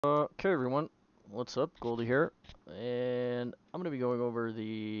Okay, everyone, what's up? Goldy here, and I'm going to be going over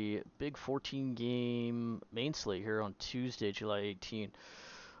the big 14-game main slate here on Tuesday, July 18.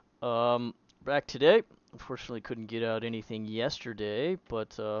 Back today. Unfortunately, couldn't get out anything yesterday,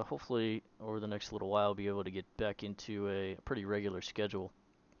 but hopefully over the next little while, I'll be able to get back into a pretty regular schedule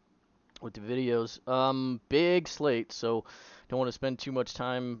with the videos. Big slate, so don't want to spend too much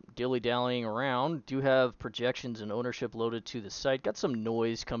time dilly-dallying around. Do have projections and ownership loaded to the site. Got some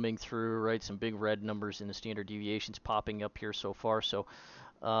noise coming through, right? Some big red numbers in the standard deviations popping up here so far, so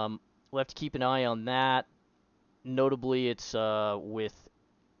we'll have to keep an eye on that. Notably, it's with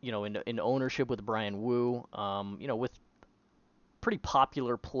in ownership with Brian Wu. With pretty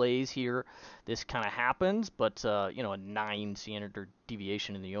popular plays here, this kind of happens, but a 9 standard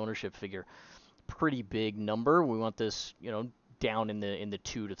deviation in the ownership figure, pretty big number. We want this, down in the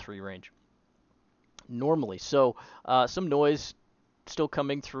 2 to 3 range normally. So some noise still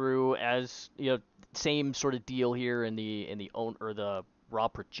coming through as same sort of deal here in the own or the raw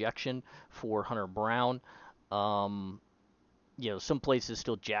projection for Hunter Brown. Um, some places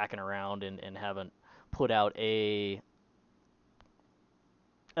still jacking around and haven't put out a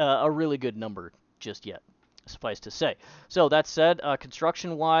really good number just yet, suffice to say. So that said,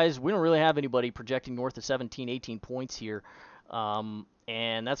 construction-wise, we don't really have anybody projecting north of 17, 18 points here,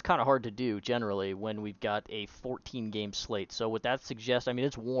 and that's kind of hard to do generally when we've got a 14-game slate. So what that suggests, I mean,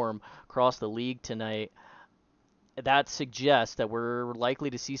 it's warm across the league tonight. That suggests that we're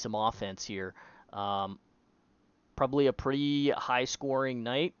likely to see some offense here. Probably a pretty high-scoring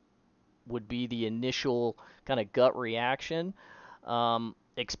night would be the initial kind of gut reaction.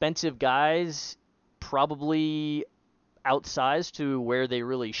 Expensive guys probably outsized to where they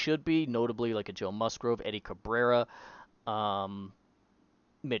really should be, notably like a Joe Musgrove, Eddie Cabrera,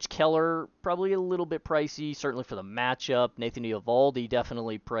 Mitch Keller, probably a little bit pricey, certainly for the matchup. Nathan Eovaldi,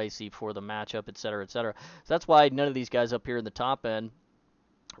 definitely pricey for the matchup, et cetera, et cetera. So that's why none of these guys up here in the top end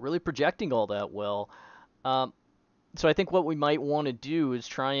really projecting all that well. Um, so I think what we might want to do is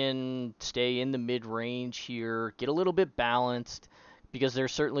try and stay in the mid-range here, get a little bit balanced, because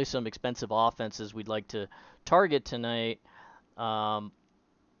there's certainly some expensive offenses we'd like to target tonight. Um,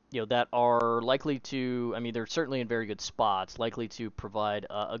 that are likely to, I mean, they're certainly in very good spots, likely to provide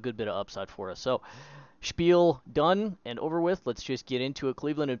a good bit of upside for us. So, spiel done and over with. Let's just get into it.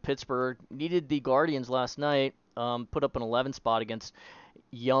 Cleveland and Pittsburgh needed the Guardians last night. Put up an 11 spot against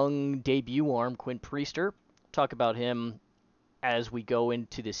young debut arm Quinn Priester. Talk about him as we go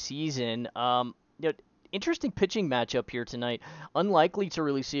into the season. Interesting pitching matchup here tonight. Unlikely to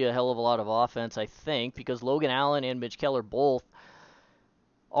really see a hell of a lot of offense, I think, because Logan Allen and Mitch Keller both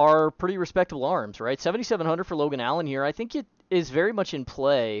are pretty respectable arms, right? 7,700 for Logan Allen here. I think it is very much in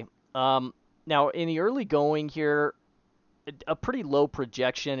play. Now, in the early going here, a pretty low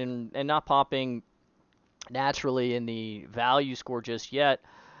projection and not popping naturally in the value score just yet.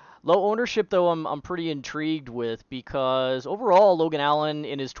 Low ownership, though, I'm pretty intrigued with because overall, Logan Allen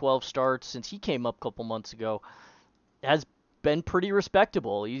in his 12 starts since he came up a couple months ago has been pretty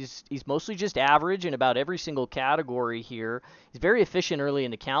respectable. He's mostly just average in about every single category here. He's very efficient early in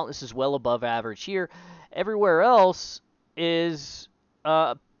the count. This is well above average here. Everywhere else is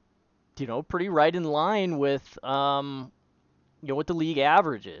pretty right in line with what the league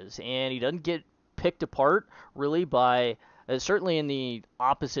average is, and he doesn't get picked apart really by certainly in the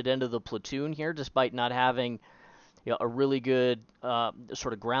opposite end of the platoon here, despite not having a really good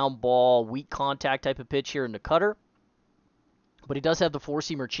sort of ground ball, weak contact type of pitch here in the cutter. But he does have the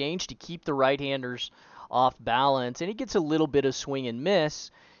four-seamer change to keep the right-handers off balance, and he gets a little bit of swing and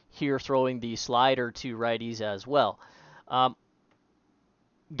miss here throwing the slider to righties as well.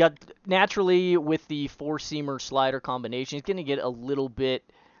 Got naturally with the four-seamer slider combination, he's going to get a little bit,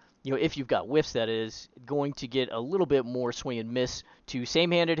 if you've got whiffs, that is, going to get a little bit more swing and miss to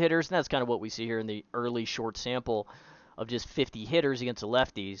same-handed hitters, and that's kind of what we see here in the early short sample of just 50 hitters against the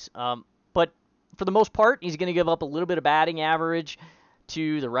lefties. But for the most part, he's going to give up a little bit of batting average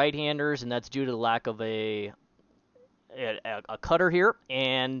to the right-handers, and that's due to the lack of a cutter here.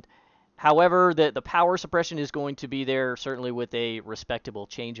 And however, the power suppression is going to be there, certainly with a respectable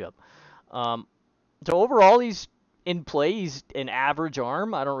changeup. So overall, he's in play. He's an average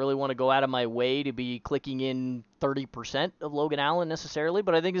arm. I don't really want to go out of my way to be clicking in 30% of Logan Allen necessarily,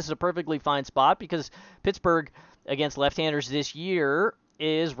 but I think this is a perfectly fine spot because Pittsburgh against left-handers this year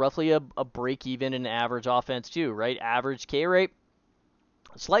is roughly a break-even in average offense too, right? Average K rate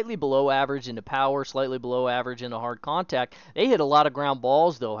Slightly below average into power, slightly below average into hard contact. They hit a lot of ground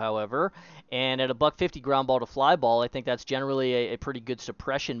balls, though, however. And at a buck 50 ground ball to fly ball, I think that's generally a pretty good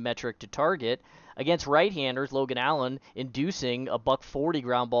suppression metric to target. Against right-handers, Logan Allen inducing a buck 40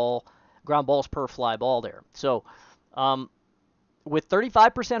 ground balls per fly ball there. So with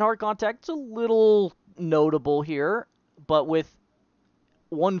 35% hard contact, it's a little notable here, but with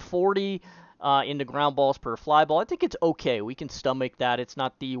 140 into ground balls per fly ball, I think it's okay. We can stomach that. It's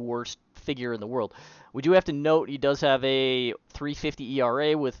not the worst figure in the world. We do have to note he does have a 3.50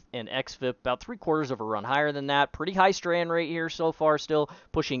 ERA with an xFIP about 3/4 of a run higher than that. Pretty high strand rate here so far, still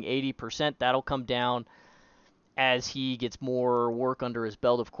pushing 80%. That'll come down as he gets more work under his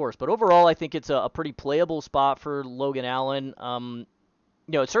belt, of course. But overall, I think it's a pretty playable spot for Logan Allen.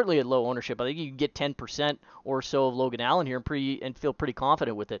 It's certainly at low ownership. I think you can get 10% or so of Logan Allen here and feel pretty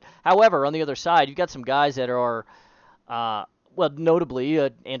confident with it. However, on the other side, you've got some guys that are, notably,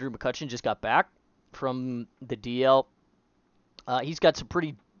 Andrew McCutchen just got back from the DL. He's got some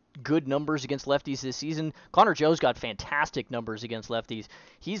pretty good numbers against lefties this season. Connor Joe's got fantastic numbers against lefties.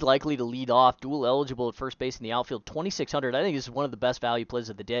 He's likely to lead off, dual eligible at first base in the outfield, 2,600. I think this is one of the best value plays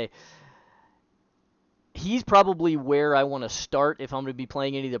of the day. He's probably where I want to start if I'm going to be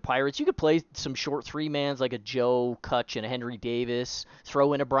playing any of the Pirates. You could play some short three-mans like a Joe Kutch and a Henry Davis.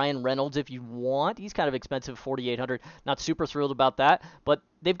 Throw in a Brian Reynolds if you want. He's kind of expensive, 4,800. Not super thrilled about that, but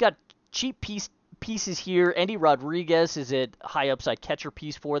they've got cheap pieces here. Andy Rodriguez is a high upside catcher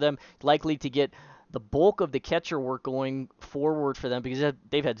piece for them, likely to get the bulk of the catcher work going forward for them because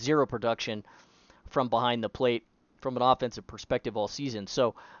they've had zero production from behind the plate from an offensive perspective all season.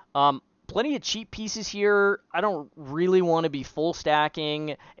 So, plenty of cheap pieces here. I don't really want to be full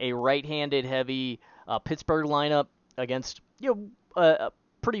stacking a right-handed heavy Pittsburgh lineup against a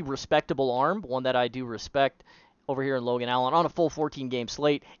pretty respectable arm, one that I do respect over here in Logan Allen on a full 14-game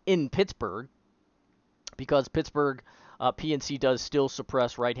slate in Pittsburgh, because Pittsburgh PNC does still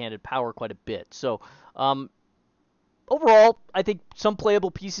suppress right-handed power quite a bit. So overall, I think some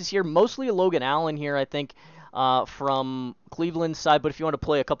playable pieces here, mostly a Logan Allen here, I think, from Cleveland's side. But if you want to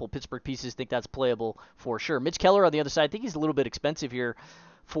play a couple Pittsburgh pieces, I think that's playable for sure. Mitch Keller on the other side, I think he's a little bit expensive here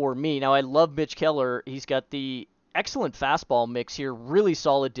for me. Now, I love Mitch Keller. He's got the excellent fastball mix here, really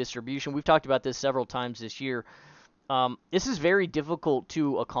solid distribution. We've talked about this several times this year. This is very difficult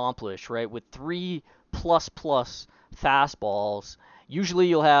to accomplish, right? With 3++ fastballs, usually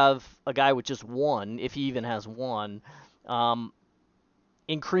you'll have a guy with just one, if he even has one.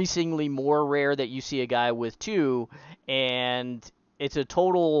 Increasingly more rare that you see a guy with two, and it's a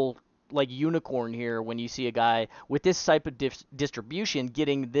total unicorn here when you see a guy with this type of distribution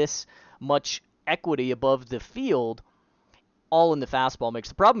getting this much equity above the field, all in the fastball mix.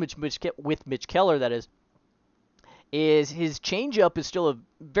 The problem with Mitch Keller, that is his changeup is still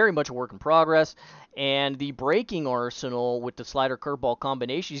very much a work in progress, and the breaking arsenal with the slider curveball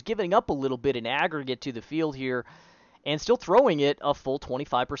combination, he's giving up a little bit in aggregate to the field here, and still throwing it a full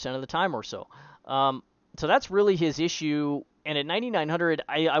 25% of the time or so. So that's really his issue. And at 9,900,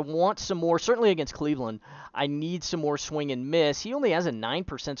 I want some more, certainly against Cleveland. I need some more swing and miss. He only has a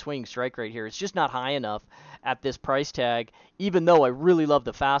 9% swinging strike rate here. It's just not high enough at this price tag, even though I really love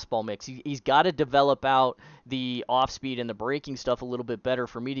the fastball mix. He's got to develop out the off speed and the breaking stuff a little bit better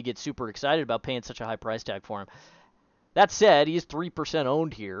for me to get super excited about paying such a high price tag for him. That said, he is 3%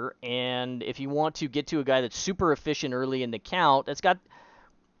 owned here, and if you want to get to a guy that's super efficient early in the count, that's got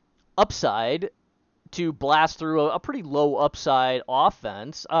upside to blast through a pretty low upside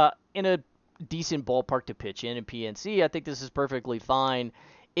offense in a decent ballpark to pitch in PNC, I think this is perfectly fine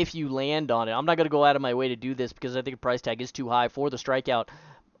if you land on it. I'm not going to go out of my way to do this because I think the price tag is too high for the strikeout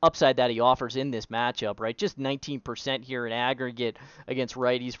upside that he offers in this matchup, right? Just 19% here in aggregate against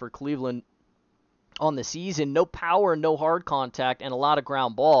righties for Cleveland on the season. No power, no hard contact, and a lot of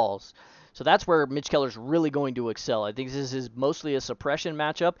ground balls. So that's where Mitch Keller's really going to excel. I think this is mostly a suppression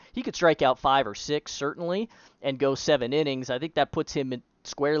matchup. He could strike out 5 or 6, certainly, and go 7 innings. I think that puts him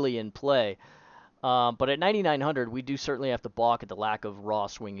squarely in play. But at 9,900, we do certainly have to balk at the lack of raw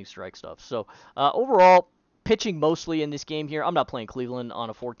swinging strike stuff. So overall, pitching mostly in this game here. I'm not playing Cleveland on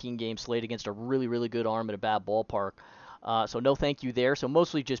a 14-game slate against a really, really good arm at a bad ballpark. So no thank you there. So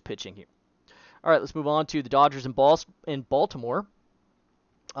mostly just pitching here. All right, let's move on to the Dodgers in Baltimore.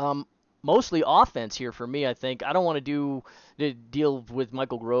 Mostly offense here for me, I think. I don't want to deal with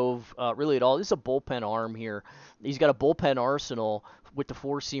Michael Grove really at all. This is a bullpen arm here. He's got a bullpen arsenal with the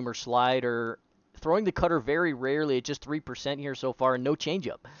four-seamer slider, throwing the cutter very rarely at just 3% here so far, and no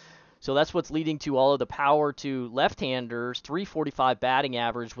changeup. So that's what's leading to all of the power to left-handers, 345 batting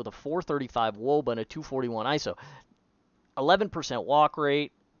average with a 435 WOBA and a 241 ISO. 11% walk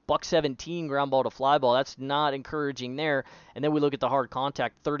rate, buck 17 ground ball to fly ball. That's not encouraging there. And then we look at the hard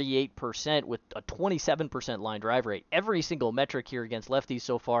contact, 38% with a 27% line drive rate. Every single metric here against lefties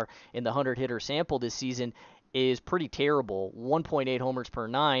so far in the 100 hitter sample this season is pretty terrible. 1.8 homers per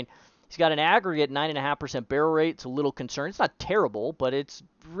 9. He's got an aggregate 9.5% barrel rate. It's a little concerned. It's not terrible, but it's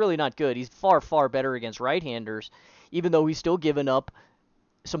really not good. He's far, far better against right-handers, even though he's still giving up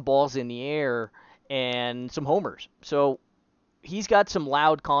some balls in the air and some homers. So he's got some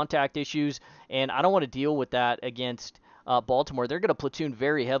loud contact issues, and I don't want to deal with that against Baltimore. They're going to platoon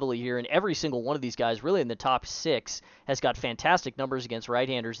very heavily here, and every single one of these guys, really in the top 6, has got fantastic numbers against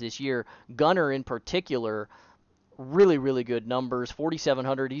right-handers this year. Gunnar in particular, really, really good numbers.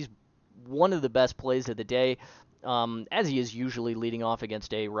 4,700. He's one of the best plays of the day, as he is usually leading off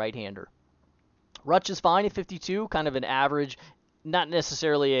against a right-hander. Rutsch is fine at 52, kind of an average, not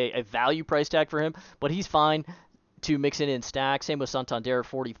necessarily a value price tag for him, but he's fine to mix it in stack. Same with Santander at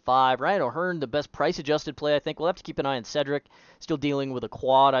 45. Ryan O'Hearn, the best price-adjusted play, I think. We'll have to keep an eye on Cedric, still dealing with a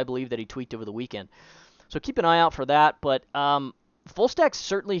quad, I believe, that he tweaked over the weekend. So keep an eye out for that, but full stack's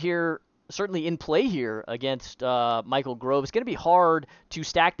certainly in play here against Michael Grove. It's going to be hard to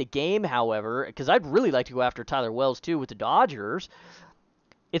stack the game, however, because I'd really like to go after Tyler Wells, too, with the Dodgers.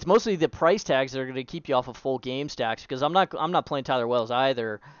 It's mostly the price tags that are going to keep you off of full game stacks, because I'm not playing Tyler Wells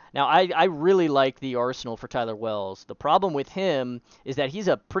either. Now, I really like the arsenal for Tyler Wells. The problem with him is that he's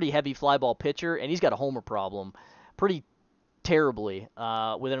a pretty heavy fly ball pitcher, and he's got a homer problem pretty terribly.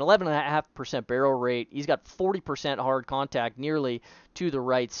 With an 11.5% barrel rate, he's got 40% hard contact nearly to the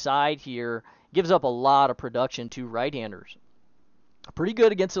right side here. Gives up a lot of production to right-handers. Pretty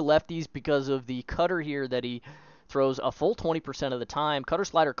good against the lefties because of the cutter here that he throws a full 20% of the time. Cutter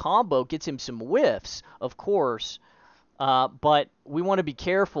slider combo gets him some whiffs, of course, but we want to be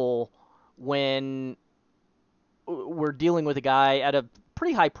careful when we're dealing with a guy at a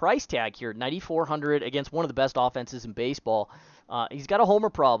pretty high price tag here, 9,400 against one of the best offenses in baseball. He's got a homer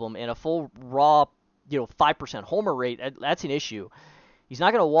problem and a full raw, 5% homer rate. That's an issue. He's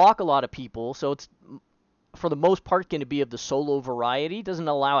not going to walk a lot of people, so it's for the most part going to be of the solo variety. Doesn't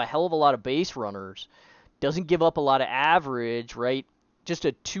allow a hell of a lot of base runners. Doesn't give up a lot of average, right? Just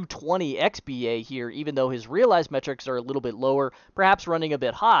a 220 XBA here, even though his realized metrics are a little bit lower, perhaps running a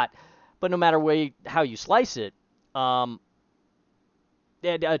bit hot. But no matter how you slice it, a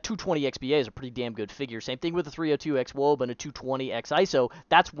 220 XBA is a pretty damn good figure. Same thing with a 302 XWOB and a 220 X ISO.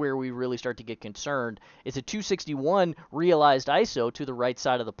 That's where we really start to get concerned. It's a 261 realized ISO to the right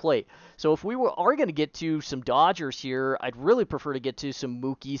side of the plate. So if we are going to get to some Dodgers here, I'd really prefer to get to some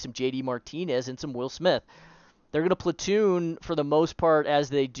Mookie, some JD Martinez, and some Will Smith. They're going to platoon for the most part as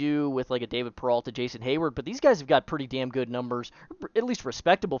they do with like a David Peralta, Jason Hayward, but these guys have got pretty damn good numbers, at least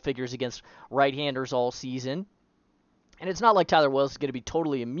respectable figures against right-handers all season. And it's not like Tyler Wells is going to be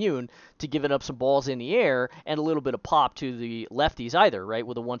totally immune to giving up some balls in the air and a little bit of pop to the lefties either, right,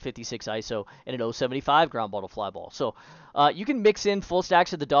 with a 156 ISO and an 075 ground ball to fly ball. So you can mix in full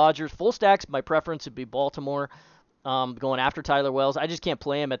stacks of the Dodgers. Full stacks, my preference would be Baltimore going after Tyler Wells. I just can't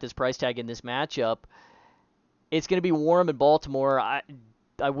play him at this price tag in this matchup. It's going to be warm in Baltimore. I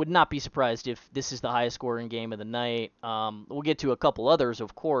would not be surprised if this is the highest scoring game of the night. We'll get to a couple others,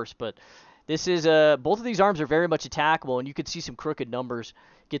 of course, but this is both of these arms are very much attackable, and you could see some crooked numbers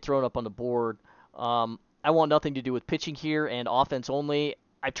get thrown up on the board. I want nothing to do with pitching here and offense only.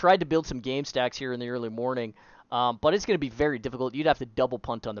 I tried to build some game stacks here in the early morning, but it's going to be very difficult. You'd have to double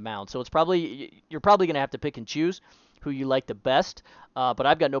punt on the mound, so you're probably going to have to pick and choose who you like the best. But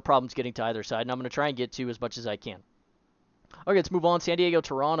I've got no problems getting to either side, and I'm going to try and get to as much as I can. Okay, let's move on. San Diego,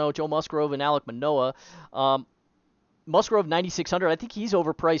 Toronto, Joe Musgrove and Alek Manoah. Musgrove 9,600. I think he's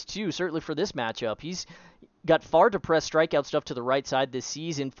overpriced too, certainly for this matchup. He's got far depressed strikeout stuff to the right side this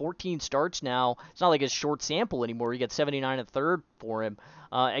season. 14 starts now. It's not like a short sample anymore. You got 79 and a third for him.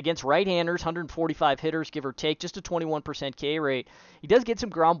 Against right-handers, 145 hitters, give or take, just a 21% K rate. He does get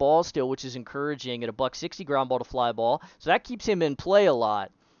some ground balls still, which is encouraging, at a $160 ground ball to fly ball. So that keeps him in play a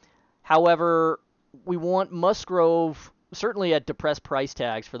lot. However, we want Musgrove certainly at depressed price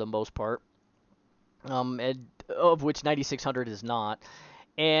tags for the most part. And of which 9,600 is not.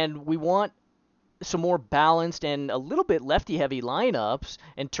 And we want some more balanced and a little bit lefty-heavy lineups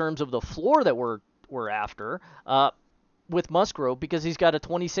in terms of the floor that we're after with Musgrove, because he's got a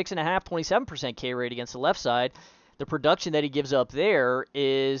 26.5%, 27% K rate against the left side. The production that he gives up there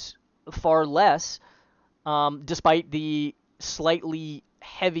is far less, despite the slightly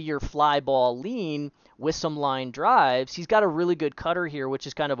heavier fly ball lean with some line drives. He's got a really good cutter here, which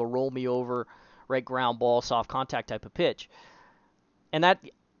is kind of a roll-me-over, right, ground ball, soft contact type of pitch. And that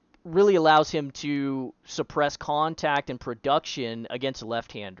really allows him to suppress contact and production against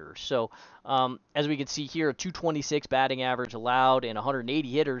left-handers. So, as we can see here, a 226 batting average allowed and 180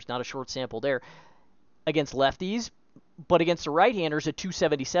 hitters, not a short sample there, against lefties. But against the right-handers, a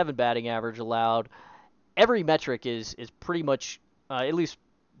 277 batting average allowed. Every metric is pretty much, at least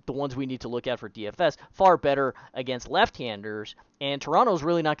the ones we need to look at for DFS, far better against left-handers. And Toronto's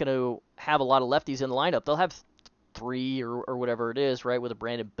really not going to have a lot of lefties in the lineup. They'll have three or whatever it is, right, with a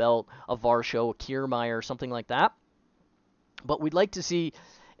Brandon Belt, a Varsho, a Kiermaier, something like that. But we'd like to see,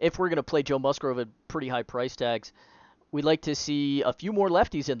 if we're going to play Joe Musgrove at pretty high price tags, we'd like to see a few more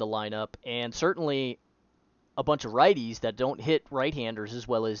lefties in the lineup, and certainly a bunch of righties that don't hit right-handers as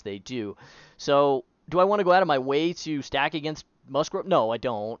well as they do. So do I want to go out of my way to stack against Musgrove? No, I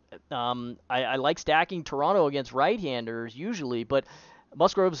don't. I like stacking Toronto against right-handers usually, but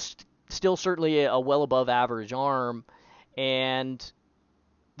Musgrove's still certainly a well above average arm, and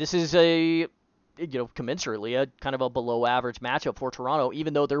this is commensurately a kind of a below average matchup for Toronto,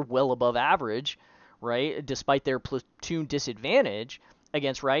 even though they're well above average, right? Despite their platoon disadvantage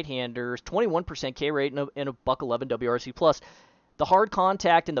against right-handers, 21% K rate and a $111 WRC plus. The hard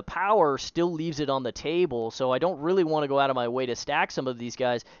contact and the power still leaves it on the table, so I don't really want to go out of my way to stack some of these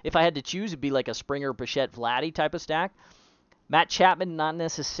guys. If I had to choose, it'd be like a Springer, Bichette, Vladdy type of stack. Matt Chapman, not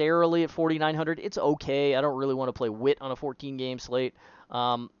necessarily at 4,900. It's okay. I don't really want to play Witt on a 14-game slate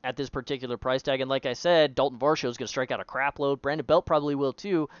at this particular price tag. And like I said, Dalton Varsho is going to strike out a crap load. Brandon Belt probably will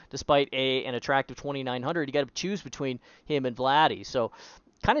too, despite an attractive 2,900. You got to choose between him and Vladdy. So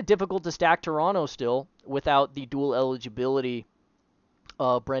kind of difficult to stack Toronto still without the dual eligibility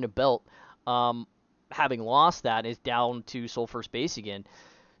of Brandon Belt. Having lost that, is down to sole first base again.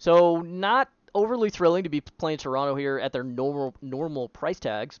 So not overly thrilling to be playing Toronto here at their normal price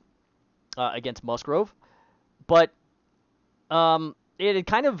tags against Musgrove, but it had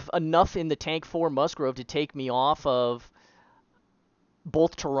kind of enough in the tank for Musgrove to take me off of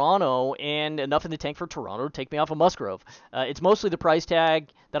both Toronto, and enough in the tank for Toronto to take me off of Musgrove. It's mostly the price tag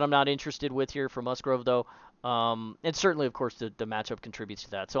that I'm not interested with here for Musgrove, though. And certainly, of course, the matchup contributes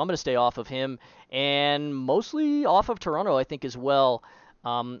to that. So I'm going to stay off of him, and mostly off of Toronto, I think, as well.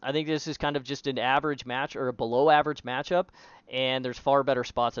 I think this is kind of just an average match or a below average matchup, and there's far better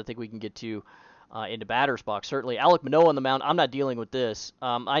spots I think we can get to in the batter's box. Certainly, Alek Manoah on the mound, I'm not dealing with this.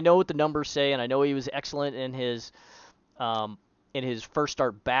 I know what the numbers say, and I know he was excellent in his first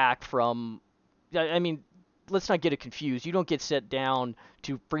start back from. I mean, let's not get it confused. You don't get set down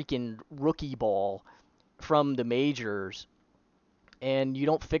to freaking rookie ball from the majors, and you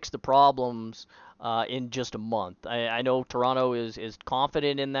don't fix the problems in just a month. I know Toronto is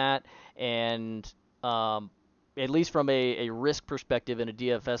confident in that, and at least from a risk perspective and a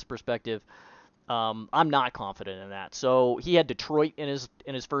DFS perspective, I'm not confident in that. So he had Detroit in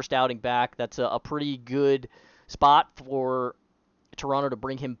his first outing back. That's a pretty good spot for Toronto to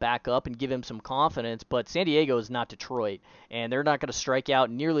bring him back up and give him some confidence, but San Diego is not Detroit, and they're not going to strike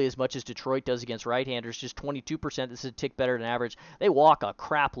out nearly as much as Detroit does against right-handers, just 22%. This is a tick better than average. They walk a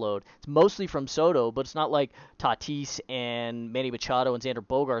crap load. It's mostly from Soto, but it's not like Tatis and Manny Machado and Xander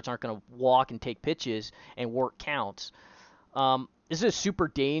Bogaerts aren't going to walk and take pitches and work counts. This is a super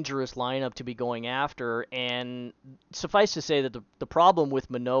dangerous lineup to be going after, and suffice to say that the problem with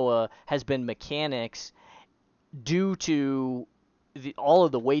Manoah has been mechanics due to all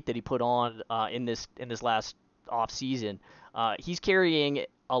of the weight that he put on in this last off season. He's carrying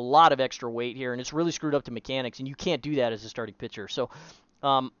a lot of extra weight here, and it's really screwed up the mechanics, and you can't do that as a starting pitcher. So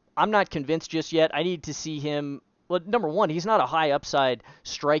I'm not convinced just yet. I need to see him. Well, number one, he's not a high upside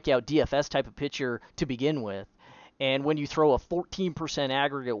strikeout DFS type of pitcher to begin with, and when you throw a 14%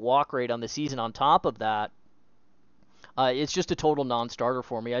 aggregate walk rate on the season on top of that, it's just a total non-starter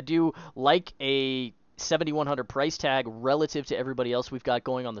for me. I do like a 7,100 price tag relative to everybody else we've got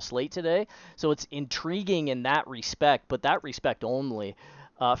going on the slate today. So it's intriguing in that respect, but that respect only,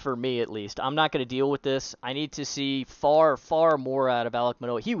 for me at least. I'm not going to deal with this. I need to see far, far more out of Alek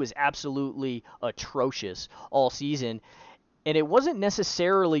Manoah. He was absolutely atrocious all season. And it wasn't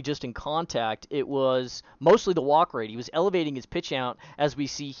necessarily just in contact. It was mostly the walk rate. He was elevating his pitch out, as we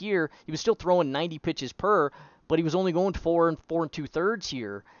see here. He was still throwing 90 pitches per, but he was only going 4 2/3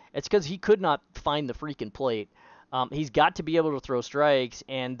 here. It's because he could not find the freaking plate. He's got to be able to throw strikes,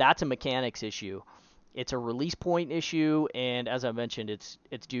 and that's a mechanics issue. It's a release point issue, and as I mentioned, it's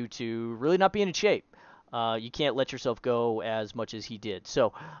due to really not being in shape. You can't let yourself go as much as he did.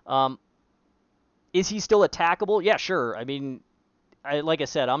 So, is he still attackable? Yeah, sure. I mean, like I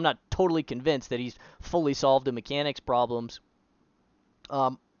said, I'm not totally convinced that he's fully solved the mechanics problems.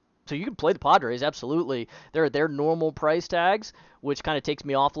 So you can play the Padres, absolutely. They're at their normal price tags, which kind of takes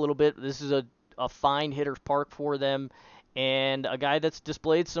me off a little bit. This is a fine hitter's park for them, and a guy that's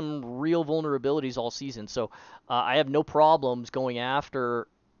displayed some real vulnerabilities all season. So I have no problems going after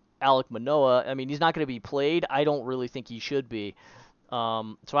Alek Manoah. I mean, he's not going to be played. I don't really think he should be.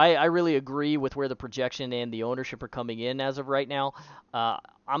 So I really agree with where the projection and the ownership are coming in as of right now. I'm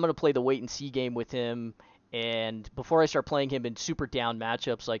going to play the wait and see game with him. And before I start playing him in super down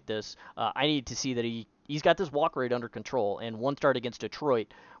matchups like this, I need to see that he's got this walk rate under control. And one start against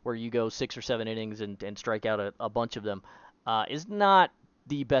Detroit, where you go 6 or 7 innings and strike out a bunch of them, is not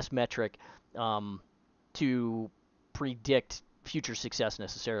the best metric to predict future success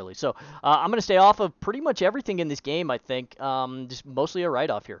necessarily. So I'm going to stay off of pretty much everything in this game, I think. Just mostly a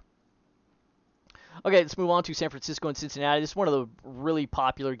write-off here. Okay, let's move on to San Francisco and Cincinnati. This is one of the really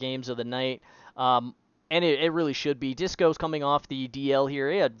popular games of the night. And it really should be. Disco's coming off the DL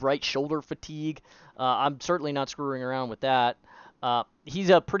here. He had right shoulder fatigue. I'm certainly not screwing around with that. He's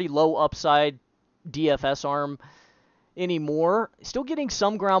a pretty low upside DFS arm anymore. Still getting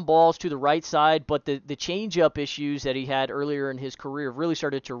some ground balls to the right side, but the changeup issues that he had earlier in his career have really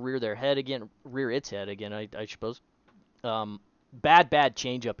started to rear its head again, I suppose. Bad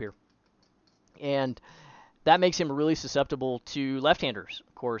changeup here. And that makes him really susceptible to left-handers,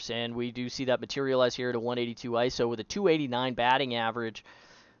 of course, and we do see that materialize here at a 182 ISO with a 289 batting average,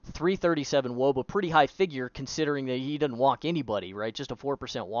 337 WOBA, pretty high figure considering that he doesn't walk anybody, right? Just a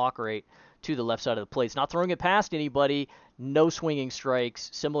 4% walk rate to the left side of the plate. It's not throwing it past anybody, no swinging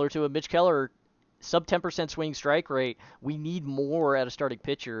strikes, similar to a Mitch Keller, sub 10% swinging strike rate. We need more out of starting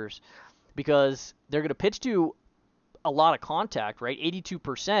pitchers because they're going to pitch to a lot of contact, right?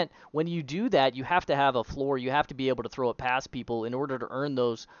 82%. When you do that, you have to have a floor. You have to be able to throw it past people in order to earn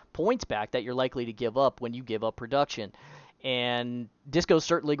those points back that you're likely to give up when you give up production. And Disco's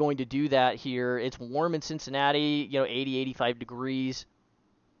certainly going to do that here. It's warm in Cincinnati, 80, 85 degrees.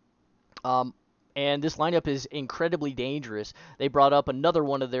 And this lineup is incredibly dangerous. They brought up another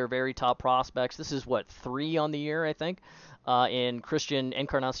one of their very top prospects. This is, 3 on the year, I think, in Christian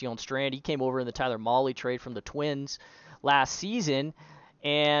Encarnacion Strand. He came over in the Tyler Mahle trade from the Twins last season,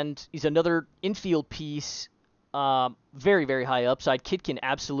 and he's another infield piece, very, very high upside. Kid can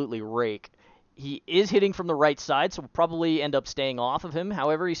absolutely rake. He is hitting from the right side, so we'll probably end up staying off of him.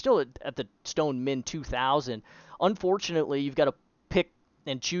 However, he's still at the Stone Min 2000. Unfortunately, you've got to pick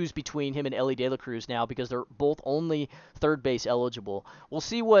and choose between him and Elly De La Cruz now because they're both only third base eligible. We'll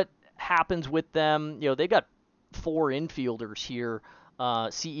see what happens with them. They've got 4 infielders here,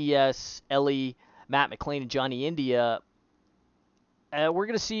 CES, Elly, Matt McLain, and Johnny India. We're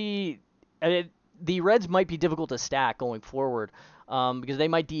going to see the Reds might be difficult to stack going forward because they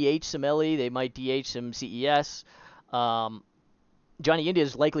might DH some Elly, they might DH some CES. Johnny India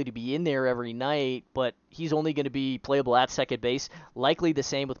is likely to be in there every night, but he's only going to be playable at second base. Likely the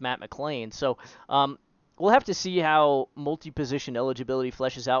same with Matt McLain. So we'll have to see how multi-position eligibility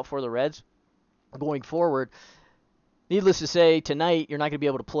fleshes out for the Reds going forward. Needless to say, tonight you're not going to be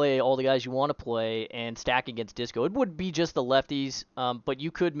able to play all the guys you want to play and stack against Disco. It would be just the lefties, but you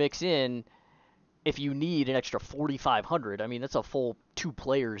could mix in if you need an extra 4,500. I mean, that's a full 2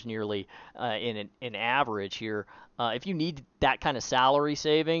 players nearly in an average here. If you need that kind of salary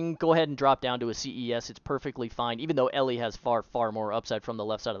saving, go ahead and drop down to a CES. It's perfectly fine, even though Elly has far, far more upside from the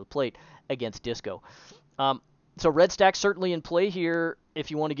left side of the plate against Disco. So Red Stack certainly in play here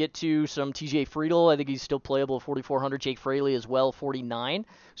if you want to get to some TJ Friedl. I think he's still playable at 4,400. Jake Fraley as well, 49.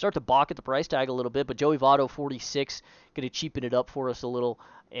 Start to balk at the price tag a little bit, but Joey Votto, 46, going to cheapen it up for us a little,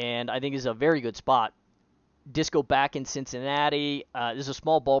 and I think is a very good spot. Disco back in Cincinnati. This is a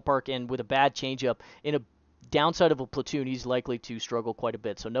small ballpark, and with a bad changeup in a downside of a platoon, he's likely to struggle quite a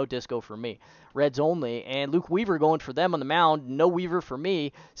bit. So no Disco for me. Reds only. And Luke Weaver going for them on the mound. No Weaver for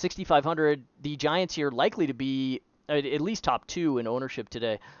me. 6,500. The Giants here likely to be at least top 2 in ownership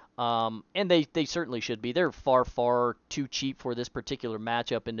today. And they certainly should be. They're far, far too cheap for this particular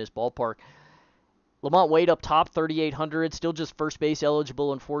matchup in this ballpark. Lamont Wade up top, 3,800. Still just first base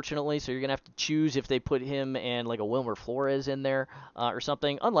eligible, unfortunately. So you're going to have to choose if they put him and like a Wilmer Flores in there or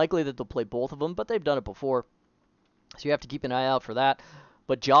something. Unlikely that they'll play both of them, but they've done it before. So you have to keep an eye out for that.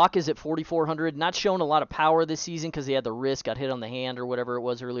 But Jock is at 4,400. Not showing a lot of power this season because he had the wrist, got hit on the hand or whatever it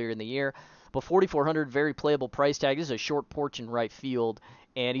was earlier in the year. But 4,400, very playable price tag. This is a short porch in right field.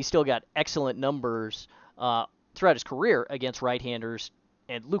 And he's still got excellent numbers throughout his career against right-handers.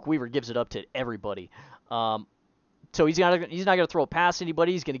 And Luke Weaver gives it up to everybody. So he's not going to throw a pass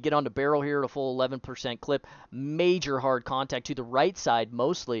anybody. He's going to get on the barrel here at a full 11% clip. Major hard contact to the right side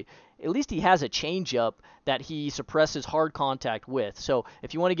mostly. At least he has a changeup that he suppresses hard contact with. So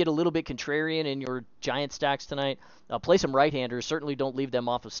if you want to get a little bit contrarian in your giant stacks tonight, play some right-handers. Certainly don't leave them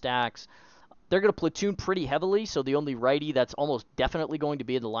off of stacks. They're going to platoon pretty heavily, so the only righty that's almost definitely going to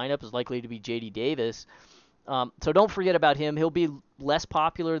be in the lineup is likely to be J.D. Davis. So don't forget about him. He'll be less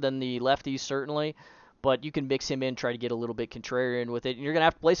popular than the lefties, certainly, but you can mix him in, try to get a little bit contrarian with it. And you're going to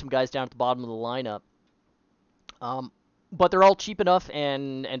have to play some guys down at the bottom of the lineup. But they're all cheap enough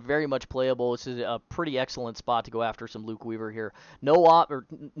and very much playable. This is a pretty excellent spot to go after some Luke Weaver here.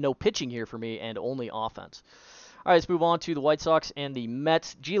 No pitching here for me, and only offense. All right, let's move on to the White Sox and the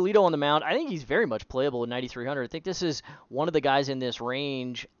Mets. Giolito on the mound. I think he's very much playable at 9,300. I think this is one of the guys in this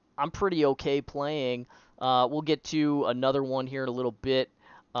range I'm pretty okay playing. We'll get to another one here in a little bit,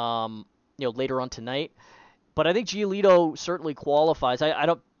 later on tonight. But I think Giolito certainly qualifies.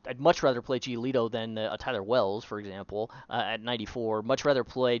 I'd much rather play Giolito than a Tyler Wells, for example, at 94. Much rather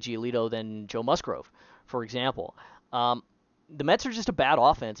play Giolito than Joe Musgrove, for example. The Mets are just a bad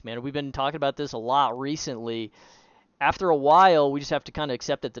offense, man. We've been talking about this a lot recently. After a while, we just have to kind of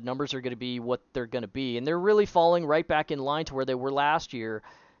accept that the numbers are going to be what they're going to be. And they're really falling right back in line to where they were last year.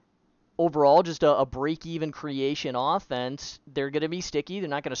 Overall, just a break-even creation offense. They're going to be sticky. They're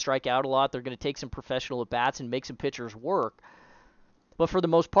not going to strike out a lot. They're going to take some professional at-bats and make some pitchers work. But for the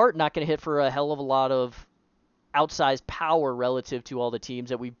most part, not going to hit for a hell of a lot of outsized power relative to all the teams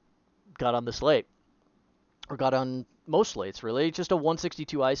that we got on the slate. Or got on most slates, really. Just a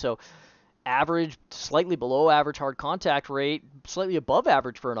 162 ISO. Average, slightly below average hard contact rate, slightly above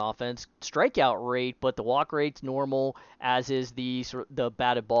average for an offense. Strikeout rate, but the walk rate's normal, as is the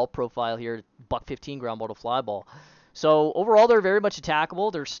batted ball profile here. $115 ground ball to fly ball. So overall, they're very much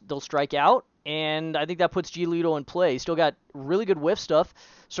attackable. They'll strike out, and I think that puts Giolito in play. Still got really good whiff stuff,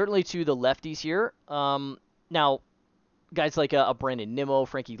 certainly to the lefties here. Now, guys like a Brandon Nimmo,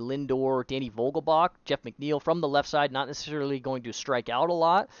 Frankie Lindor, Danny Vogelbach, Jeff McNeil from the left side, not necessarily going to strike out a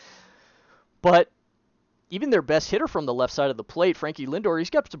lot. But even their best hitter from the left side of the plate, Frankie Lindor, he's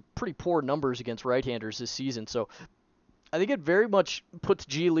got some pretty poor numbers against right-handers this season. So I think it very much puts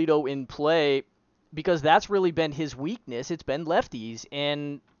Giolito in play because that's really been his weakness. It's been lefties.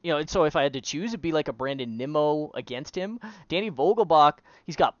 And, so if I had to choose, it'd be like a Brandon Nimmo against him. Danny Vogelbach,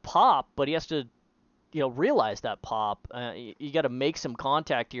 he's got pop, but he has to realize that pop. You got to make some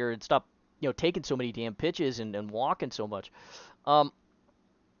contact here and stop, taking so many damn pitches and walking so much,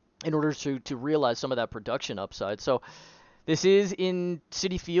 in order to realize some of that production upside. So this is in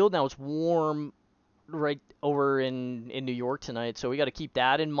Citi Field. Now it's warm right over in New York tonight, so we got to keep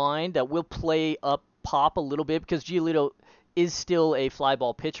that in mind. That will play up pop a little bit because Giolito is still a fly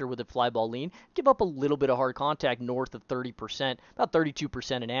ball pitcher with a fly ball lean. Give up a little bit of hard contact north of 30%, about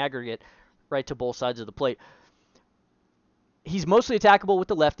 32% in aggregate, right to both sides of the plate. He's mostly attackable with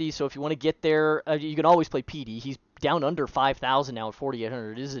the lefty, so if you want to get there, you can always play Petey. He's down under 5,000 now at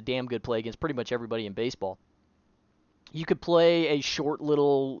 4,800. This is a damn good play against pretty much everybody in baseball. You could play a short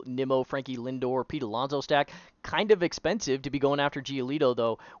little Nimmo, Frankie Lindor, Pete Alonso stack. Kind of expensive to be going after Giolito,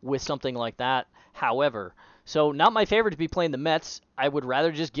 though, with something like that. However, so not my favorite to be playing the Mets. I would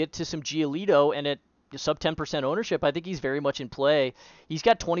rather just get to some Giolito, and at sub 10% ownership, I think he's very much in play. He's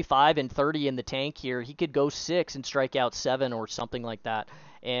got 25 and 30 in the tank here. He could go 6 and strike out 7 or something like that,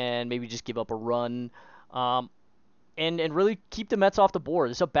 and maybe just give up a run, and really keep the Mets off the board.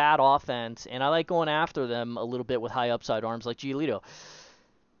 It's a bad offense, and I like going after them a little bit with high upside arms like Giolito.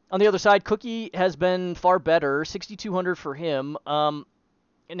 On the other side, Cookie has been far better, 6,200 for him.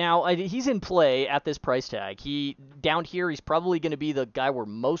 Now, he's in play at this price tag. Down here, he's probably going to be the guy we're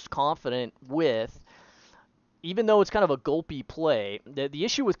most confident with, even though it's kind of a gulpy play. The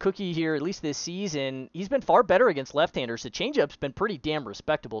issue with Cookie here, at least this season, he's been far better against left-handers. The changeup's been pretty damn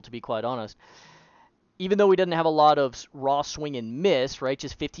respectable, to be quite honest. Even though he doesn't have a lot of raw swing and miss, right?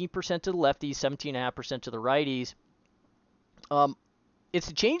 Just 15% to the lefties, 17.5% to the righties. It's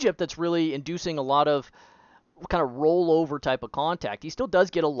the changeup that's really inducing a lot of kind of rollover type of contact. He still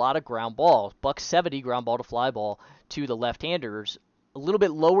does get a lot of ground balls. $170 ground ball to fly ball to the left-handers. A little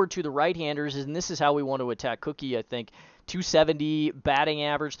bit lower to the right-handers, and this is how we want to attack Cookie, I think. 270 batting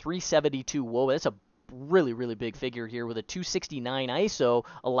average, 372. Whoa, that's a really, really big figure here with a 269 ISO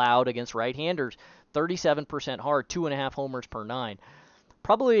allowed against right-handers. 37% hard, 2.5 homers per 9.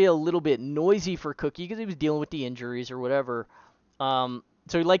 Probably a little bit noisy for Cookie because he was dealing with the injuries or whatever. So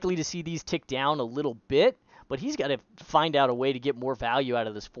you're likely to see these tick down a little bit, but he's got to find out a way to get more value out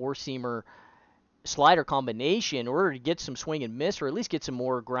of this four-seamer slider combination in order to get some swing and miss, or at least get some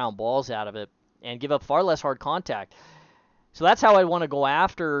more ground balls out of it. and give up far less hard contact. So that's how I want to go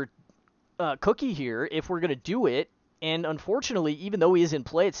after Cookie here if we're going to do it. And unfortunately, even though he is in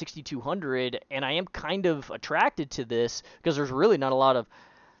play at 6,200, and I am kind of attracted to this because there's really not a lot of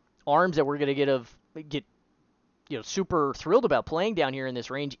arms that we're going to get super thrilled about playing down here in this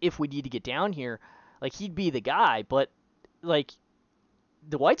range if we need to get down here. Like, he'd be the guy, but like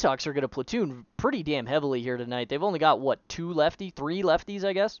the White Sox are going to platoon pretty damn heavily here tonight. They've only got three lefties,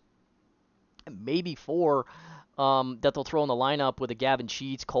 I guess, maybe four. That they'll throw in the lineup with a Gavin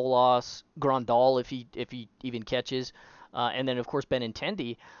Sheets, Colas, Grandal if he even catches, and then of course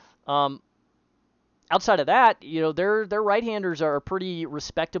Benintendi. Outside of that, their right-handers are pretty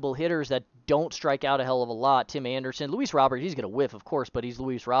respectable hitters that don't strike out a hell of a lot. Tim Anderson, Luis Robert, he's going to whiff, of course, but he's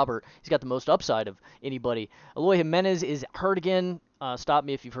Luis Robert. He's got the most upside of anybody. Eloy Jimenez is hurt again. Stop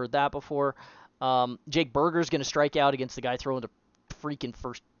me if you've heard that before. Jake Berger's going to strike out against the guy throwing the freaking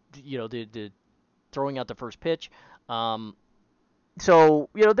first, the throwing out the first pitch. So,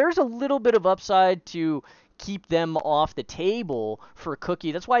 there's a little bit of upside to keep them off the table for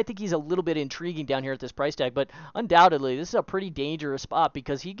Cookie. That's why I think he's a little bit intriguing down here at this price tag. But undoubtedly, this is a pretty dangerous spot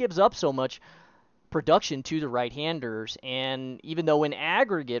because he gives up so much production to the right-handers. And even though in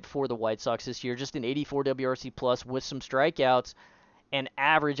aggregate for the White Sox this year, just an 84 WRC plus with some strikeouts and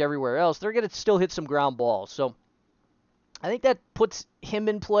average everywhere else, they're going to still hit some ground balls. So I think that puts him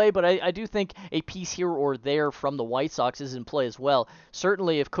in play, but I do think a piece here or there from the White Sox is in play as well.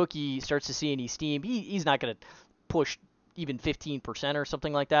 Certainly if Cookie starts to see any steam, he's not going to push even 15% or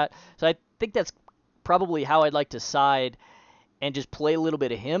something like that. So I think that's probably how I'd like to side and just play a little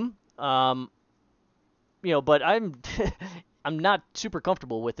bit of him. But I'm I'm not super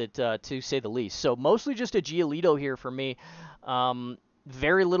comfortable with it, to say the least. So mostly just a Giolito here for me.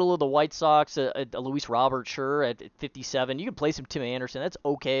 Very little of the White Sox. A Luis Robert, sure, at 57. You can play some Tim Anderson. That's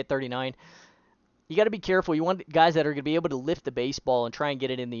okay at 39. You got to be careful. You want guys that are going to be able to lift the baseball and try and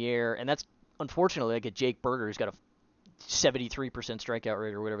get it in the air. And that's unfortunately like a Jake Berger who's got a 73% strikeout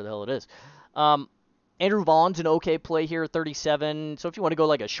rate or whatever the hell it is. Andrew Vaughn's an okay play here at 37. So if you want to go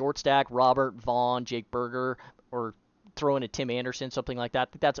like a short stack, Robert, Vaughn, Jake Berger, or throw in a Tim Anderson, something like that,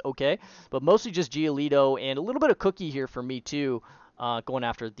 I think that's okay. But mostly just Giolito and a little bit of Cookie here for me too. Going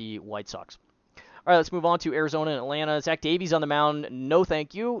after the White Sox. All right, let's move on to Arizona and Atlanta. Zach Davies on the mound, no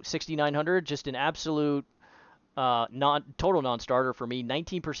thank you. 6,900, just an absolute total non-starter for me.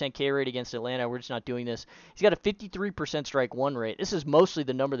 19% K rate against Atlanta. We're just not doing this. He's got a 53% strike one rate. This is mostly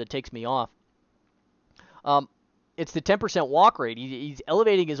the number that takes me off. It's the 10% walk rate. He's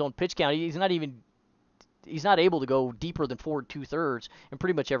elevating his own pitch count. He's not able to go deeper than 4 2/3 in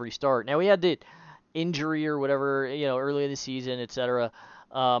pretty much every start. Now, he had the injury or whatever, early in the season, etc.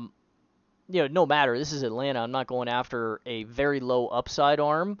 No matter. This is Atlanta. I'm not going after a very low upside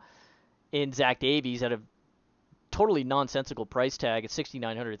arm in Zach Davies at a totally nonsensical price tag at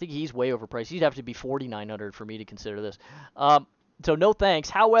 6,900. I think he's way overpriced. He'd have to be 4,900 for me to consider this. So no thanks.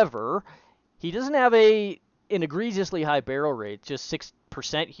 However, he doesn't have an egregiously high barrel rate, just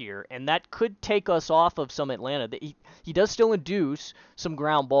 6% here, and that could take us off of some Atlanta. He does still induce some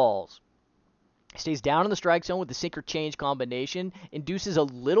ground balls. Stays down in the strike zone with the sinker change combination, induces a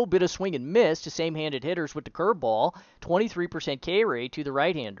little bit of swing and miss to same-handed hitters with the curveball, 23% K rate to the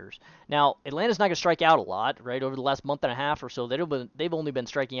right-handers. Now, Atlanta's not going to strike out a lot, right? Over the last month and a half or so, they've only been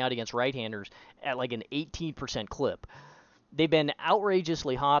striking out against right-handers at like an 18% clip. They've been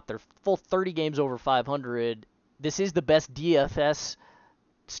outrageously hot. They're full 30 games over 500. This is the best DFS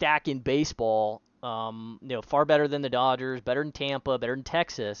stack in baseball. Far better than the Dodgers, better than Tampa, better than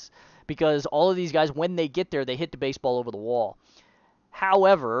Texas. Because all of these guys, when they get there, they hit the baseball over the wall.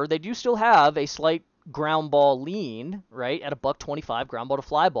 However, they do still have a slight ground ball lean, right, at a $125 ground ball to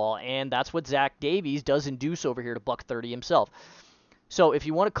fly ball, and that's what Zach Davies does induce over here to $130 himself. So if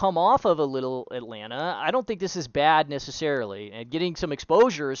you want to come off of a little Atlanta, I don't think this is bad necessarily, and getting some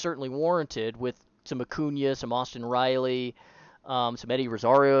exposure is certainly warranted with some Acuna, some Austin Riley, some Eddie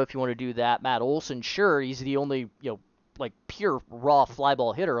Rosario if you want to do that. Matt Olson, sure, he's the only like pure raw fly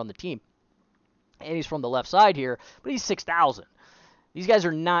ball hitter on the team. And he's from the left side here, but he's 6,000. These guys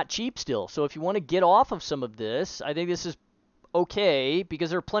are not cheap still. So if you want to get off of some of this, I think this is okay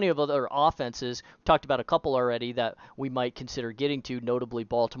because there are plenty of other offenses. We talked about a couple already that we might consider getting to, notably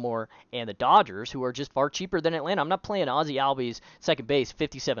Baltimore and the Dodgers, who are just far cheaper than Atlanta. I'm not playing Ozzie Albies second base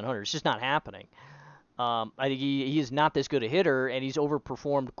 5,700. It's just not happening. I think he is not this good a hitter, and he's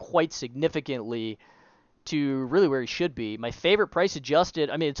overperformed quite significantly to really where he should be. My favorite price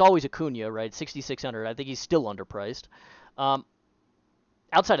adjusted, it's always Acuna, right? 6,600. I think he's still underpriced.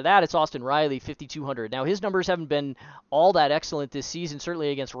 Outside of that, it's Austin Riley, 5,200. Now, his numbers haven't been all that excellent this season,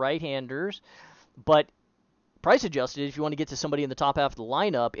 certainly against right-handers. But price adjusted, if you want to get to somebody in the top half of the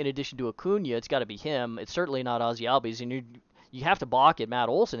lineup, in addition to Acuna, it's got to be him. It's certainly not Ozzy Albies, and you have to balk at Matt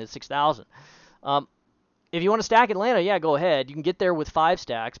Olson at 6,000. Um, if you want to stack Atlanta, yeah, go ahead. You can get there with 5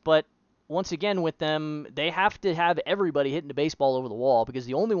 stacks, but once again, with them, they have to have everybody hitting the baseball over the wall, because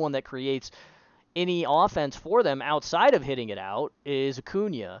the only one that creates any offense for them outside of hitting it out is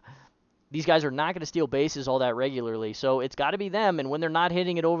Acuna. These guys are not going to steal bases all that regularly, so it's got to be them. And when they're not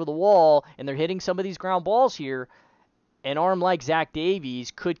hitting it over the wall and they're hitting some of these ground balls here, an arm like Zach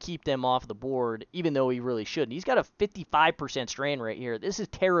Davies could keep them off the board, even though he really shouldn't. He's got a 55% strand rate here. This is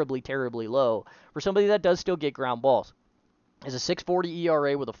terribly, terribly low for somebody that does still get ground balls. Has a 6.40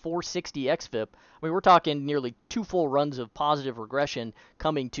 ERA with a 4.60 xFIP. I mean, we're talking nearly 2 full runs of positive regression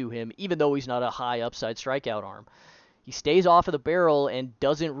coming to him, even though he's not a high upside strikeout arm. He stays off of the barrel and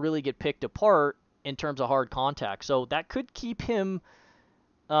doesn't really get picked apart in terms of hard contact. So that could keep him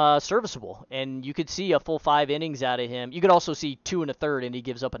serviceable. And you could see a full 5 innings out of him. You could also see 2 1/3 and he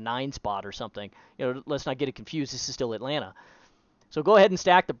gives up a 9 spot or something. Let's not get it confused. This is still Atlanta. So go ahead and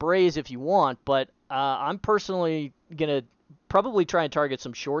stack the Braves if you want, but I'm personally going to probably try and target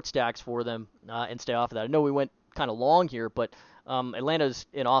some short stacks for them and stay off of that. I know we went kind of long here, but Atlanta's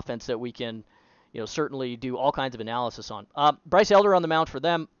an offense that we can certainly do all kinds of analysis on. Bryce Elder on the mound for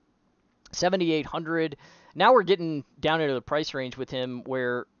them, 7,800. Now we're getting down into the price range with him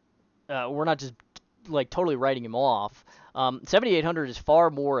where we're not just like totally writing him off. 7,800 is far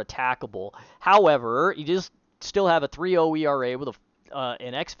more attackable. However, you just still have a 3.0 ERA with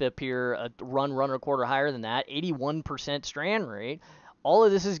an xFIP here, a run a quarter higher than that, 81% strand rate. All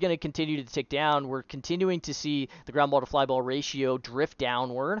of this is going to continue to tick down. We're continuing to see the ground ball to fly ball ratio drift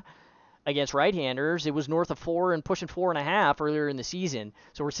downward. Against right-handers, it was north of 4 and pushing 4.5 earlier in the season.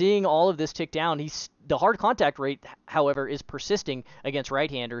 So we're seeing all of this tick down. The hard contact rate, however, is persisting against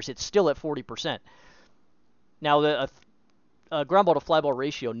right-handers. It's still at 40%. Now, the ground ball to fly ball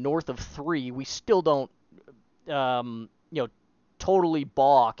ratio north of 3, we still don't, totally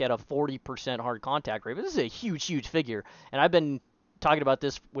balk at a 40% hard contact rate. But this is a huge, huge figure. And I've been talking about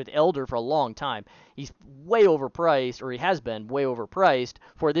this with Elder for a long time. He's way overpriced, or he has been way overpriced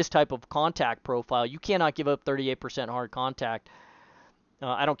for this type of contact profile. You cannot give up 38% hard contact.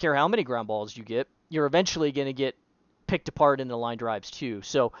 I don't care how many ground balls you get. You're eventually going to get picked apart in the line drives too.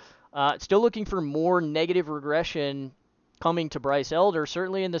 So still looking for more negative regression coming to Bryce Elder,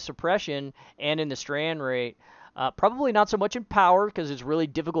 certainly in the suppression and in the strand rate. Probably not so much in power, because it's really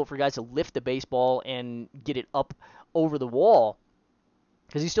difficult for guys to lift the baseball and get it up over the wall,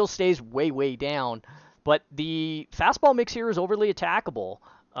 because he still stays way, way down. But the fastball mix here is overly attackable.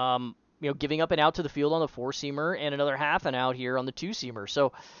 Giving up an out to the field on the 4-seamer and another half an out here on the 2-seamer.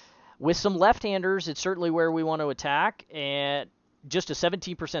 So with some left-handers, it's certainly where we want to attack. And just a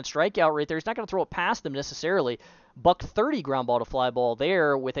 17% strikeout rate there. He's not going to throw it past them necessarily. $130 ground ball to fly ball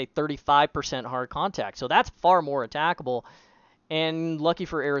there with a 35% hard contact. So that's far more attackable. And lucky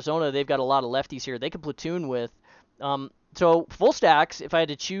for Arizona, they've got a lot of lefties here they can platoon with. So full stacks, if I had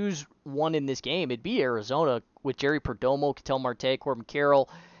to choose one in this game, it'd be Arizona with Jerry Perdomo, Ketel Marte, Corbin Carroll,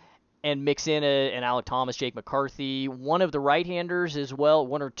 and mix in an Alec Thomas, Jake McCarthy, one of the right-handers as well,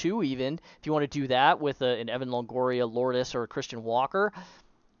 1 or 2 even, if you want to do that with an Evan Longoria, Lourdes, or a Christian Walker.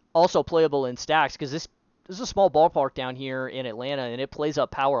 Also playable in stacks, because this is a small ballpark down here in Atlanta, and it plays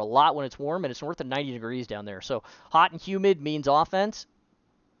up power a lot when it's warm, and it's north of 90 degrees down there. So hot and humid means offense.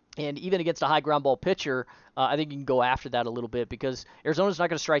 And even against a high ground ball pitcher, I think you can go after that a little bit, because Arizona's not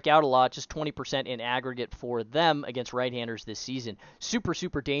going to strike out a lot, just 20% in aggregate for them against right-handers this season. Super,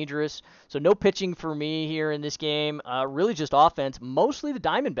 super dangerous. So no pitching for me here in this game. Really just offense. Mostly the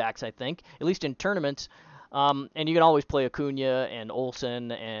Diamondbacks, I think, at least in tournaments. And you can always play Acuna and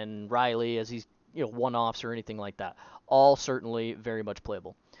Olson and Riley as these one-offs or anything like that. All certainly very much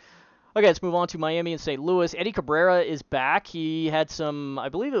playable. Okay, let's move on to Miami and St. Louis. Eddie Cabrera is back. He had some, I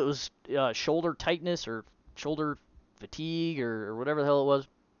believe it was shoulder tightness or shoulder fatigue or whatever the hell it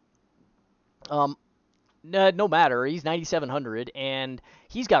was. No matter. He's 9,700, and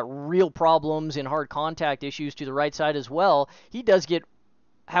he's got real problems in hard contact issues to the right side as well. He does get,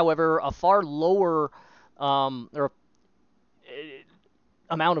 however, a far lower or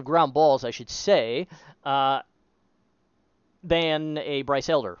amount of ground balls, I should say, than a Bryce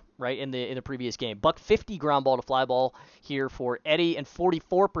Elder, right, in the previous game. $150 ground ball to fly ball here for Eddie, and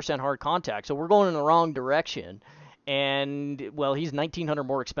 44% hard contact. So we're going in the wrong direction. And, well, he's 1,900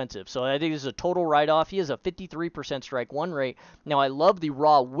 more expensive. So I think this is a total write-off. He has a 53% strike one rate. Now, I love the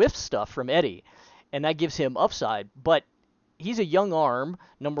raw whiff stuff from Eddie, and that gives him upside. But he's a young arm,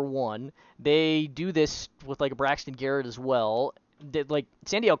 number one. They do this with, like, a Braxton Garrett as well. like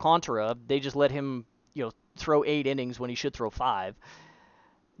Sandy Alcantara, they just let him, throw 8 innings when he should throw 5.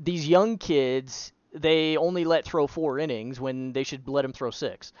 These young kids, they only let throw 4 innings when they should let him throw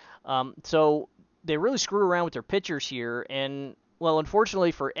 6. So they really screw around with their pitchers here, and well,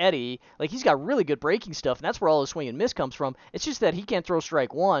 unfortunately for Eddie, like he's got really good breaking stuff, and that's where all his swing and miss comes from. It's just that he can't throw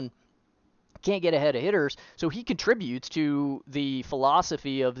strike one, can't get ahead of hitters, so he contributes to the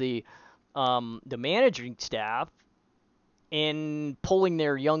philosophy of the managing staff in pulling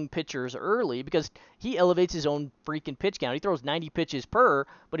their young pitchers early because he elevates his own freaking pitch count. He throws 90 pitches per,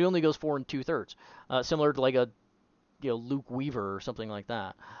 but he only goes 4 2/3, similar to like a Luke Weaver or something like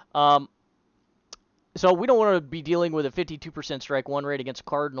that. So we don't want to be dealing with a 52% strike one rate against the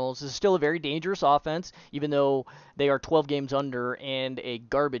Cardinals. This is still a very dangerous offense, even though they are 12 games under and a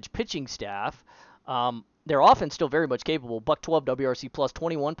garbage pitching staff. Their offense still very much capable. Buck 12 WRC plus,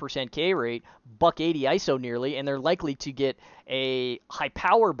 21% K rate, Buck 80 ISO nearly, and they're likely to get a high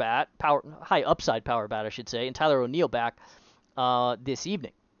upside power bat, I should say, and Tyler O'Neill back this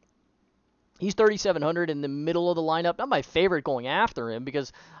evening. He's 3,700 in the middle of the lineup. Not my favorite going after him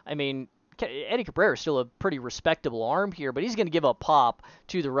because, I mean, Eddie Cabrera is still a pretty respectable arm here, but he's going to give up pop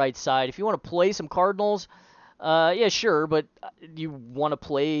to the right side. If you want to play some Cardinals, yeah, sure, but you want to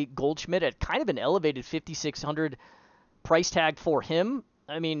play Goldschmidt at kind of an elevated 5,600 price tag for him.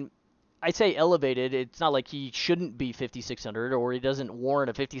 I mean, I say elevated. It's not like he shouldn't be 5,600 or he doesn't warrant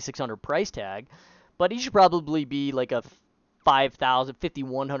a 5,600 price tag, but he should probably be like a 5,000,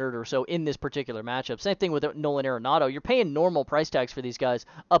 5,100 or so in this particular matchup. Same thing with Nolan Arenado. You're paying normal price tags for these guys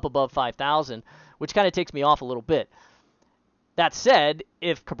up above 5,000, which kind of takes me off a little bit. That said,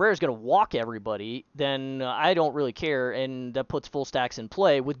 if Cabrera's going to walk everybody, then I don't really care, and that puts full stacks in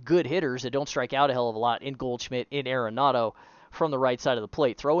play with good hitters that don't strike out a hell of a lot in Goldschmidt, in Arenado from the right side of the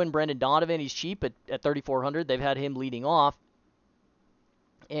plate. Throw in Brendan Donovan. He's cheap at 3,400. They've had him leading off.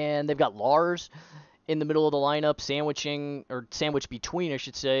 And they've got Lars in the middle of the lineup, sandwich between, I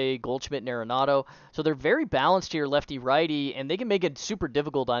should say, Goldschmidt and Arenado. So they're very balanced here, lefty-righty, and they can make it super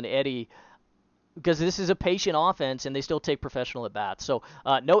difficult on Eddie because this is a patient offense, and they still take professional at-bats. So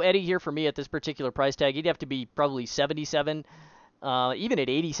no Eddie here for me at this particular price tag. He'd have to be probably 77. Even at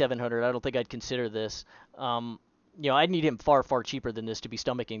 8,700, I don't think I'd consider this. I'd need him far, far cheaper than this to be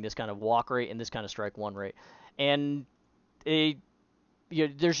stomaching this kind of walk rate and this kind of strike one rate. And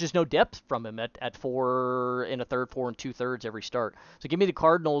there's just no depth from him at 4 1/3, 4 2/3 every start. So give me the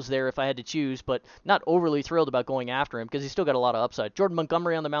Cardinals there if I had to choose, but not overly thrilled about going after him because he's still got a lot of upside. Jordan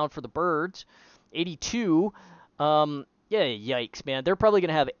Montgomery on the mound for the Birds. 82. Yikes, man. They're probably going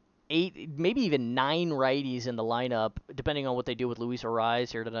to have 8, maybe even 9 righties in the lineup, depending on what they do with Luis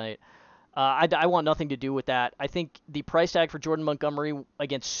Arraez here tonight. I want nothing to do with that. I think the price tag for Jordan Montgomery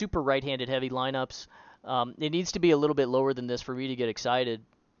against super right-handed heavy lineups, it needs to be a little bit lower than this for me to get excited.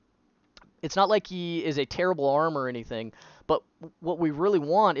 It's not like he is a terrible arm or anything, but what we really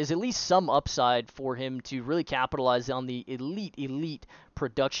want is at least some upside for him to really capitalize on the elite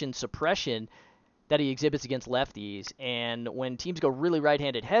production suppression that he exhibits against lefties. And when teams go really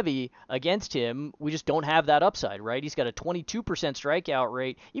right-handed heavy against him, we just don't have that upside, right? He's got a 22% strikeout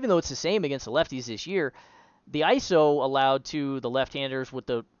rate, even though it's the same against the lefties this year. The ISO allowed to the left-handers with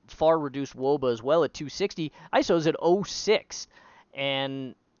the far reduced WOBA as well at 260. ISO is at 0.6.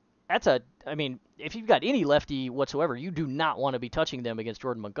 And that's if you've got any lefty whatsoever, you do not want to be touching them against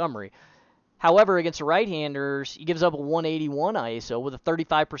Jordan Montgomery. However, against the right-handers, he gives up a 181 ISO with a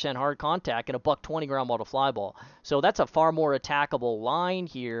 35% hard contact and a $120 ground ball to fly ball. So that's a far more attackable line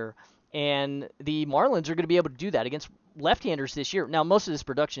here, and the Marlins are going to be able to do that against left-handers this year. Now, most of this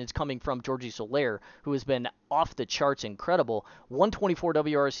production is coming from Georgie Soler, who has been off the charts incredible. 124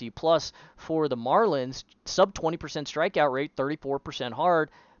 WRC plus for the Marlins, sub 20% strikeout rate, 34% hard,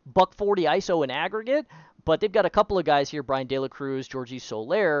 $140 ISO in aggregate, but they've got a couple of guys here, Brian De La Cruz, Georgie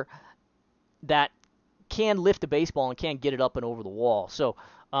Soler, that can lift the baseball and can get it up and over the wall. So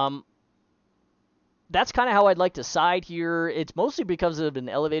that's kind of how I'd like to side here. It's mostly because of an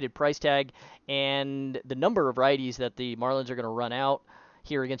elevated price tag and the number of righties that the Marlins are going to run out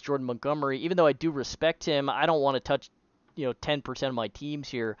here against Jordan Montgomery. Even though I do respect him, I don't want to touch 10% of my teams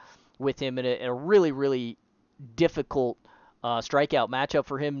here with him in a really, really difficult strikeout matchup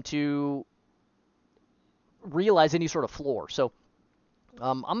for him to realize any sort of floor. So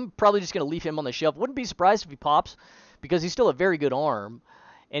I'm probably just going to leave him on the shelf. Wouldn't be surprised if he pops because he's still a very good arm,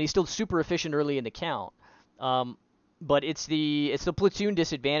 and he's still super efficient early in the count. But it's the platoon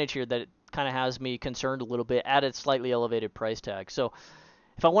disadvantage here that kind of has me concerned a little bit at a slightly elevated price tag. So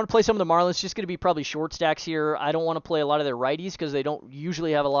If I want to play some of the Marlins, it's just going to be probably short stacks here. I don't want to play a lot of their righties because they don't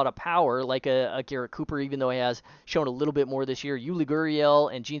usually have a lot of power, like a Garrett Cooper, even though he has shown a little bit more this year. Yuli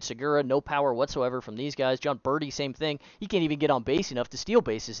Gurriel and Gene Segura, no power whatsoever from these guys. John Birdie, same thing. He can't even get on base enough to steal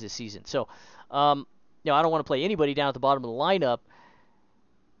bases this season. So, I don't want to play anybody down at the bottom of the lineup.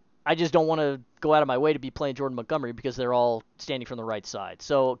 I just don't want to go out of my way to be playing Jordan Montgomery because they're all standing from the right side.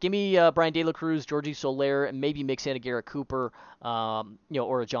 So give me Brian De La Cruz, Georgie Soler, and maybe mix in a Garrett Cooper,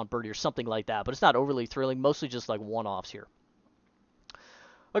 or a John Birdie or something like that. But it's not overly thrilling, mostly just like one-offs here.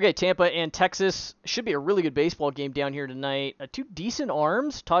 Okay, Tampa and Texas. Should be a really good baseball game down here tonight. Two decent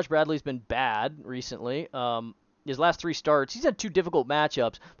arms. Taj Bradley's been bad recently. His last 3 starts, he's had 2 difficult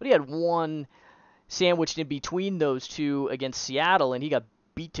matchups, but he had one sandwiched in between those 2 against Seattle, and he got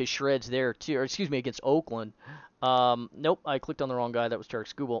beat to shreds there too, or excuse me, against Oakland. Nope, I clicked on the wrong guy. That was Tarek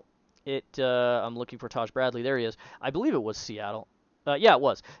Skubal. I'm looking for Taj Bradley. There he is. I believe it was Seattle. Yeah, it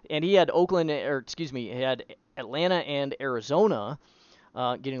was. And he had he had Atlanta and Arizona.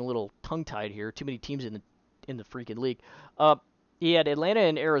 Getting a little tongue-tied here. Too many teams in the freaking league. He had Atlanta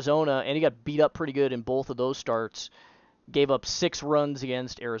and Arizona, and he got beat up pretty good in both of those starts. Gave up 6 runs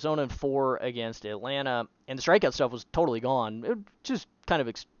against Arizona and 4 against Atlanta, and the strikeout stuff was totally gone. It just kind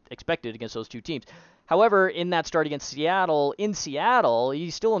of expected against those 2 teams. However, in that start against Seattle, he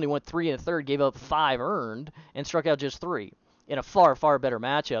still only went 3 1/3, gave up 5 earned, and struck out just 3 in a far, far better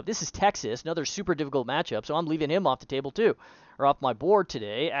matchup. This is Texas, another super difficult matchup, so I'm leaving him off the table too, or off my board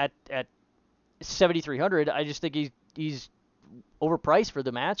today at 7,300. I just think he's overpriced for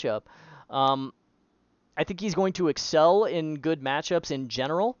the matchup. I think he's going to excel in good matchups in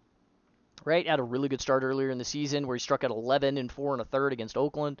general, right? Had a really good start earlier in the season where he struck out 11 and 4 1/3 against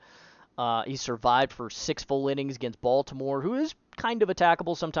Oakland. He survived for 6 full innings against Baltimore, who is kind of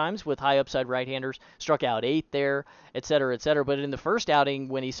attackable sometimes with high upside right-handers. Struck out 8 there, et cetera, et cetera. But in the first outing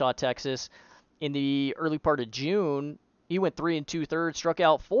when he saw Texas in the early part of June, he went 3 2/3, struck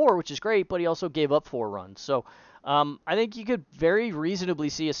out 4, which is great, but he also gave up 4 runs. So I think you could very reasonably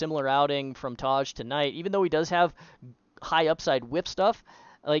see a similar outing from Taj tonight, even though he does have high upside whip stuff.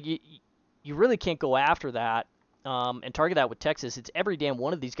 Like you really can't go after that and target that with Texas. It's every damn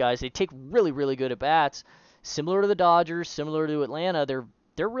one of these guys. They take really, really good at bats, similar to the Dodgers, similar to Atlanta.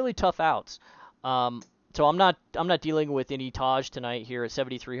 They're really tough outs. So I'm not dealing with any Taj tonight here at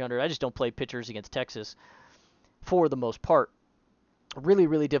 7,300. I just don't play pitchers against Texas for the most part. Really,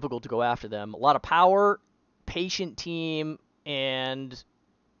 really difficult to go after them. A lot of power. Patient team, and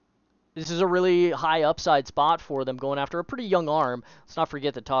this is a really high upside spot for them going after a pretty young arm. Let's not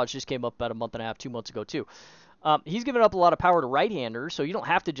forget that Taj just came up about a month and a half, 2 months ago too. He's given up a lot of power to right-handers, so you don't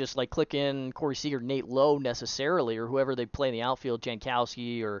have to just like click in Corey Seager, Nate Lowe necessarily, or whoever they play in the outfield,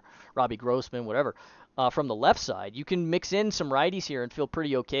 Jankowski or Robbie Grossman, whatever, from the left side. You can mix in some righties here and feel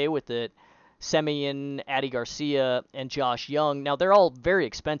pretty okay with it. Semien, Addy Garcia, and Josh Young. Now, they're all very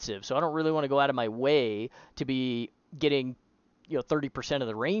expensive, so I don't really want to go out of my way to be getting 30% of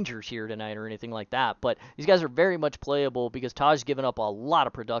the Rangers here tonight or anything like that. But these guys are very much playable because Taj's given up a lot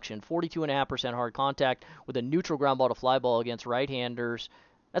of production, 42.5% hard contact with a neutral ground ball to fly ball against right-handers.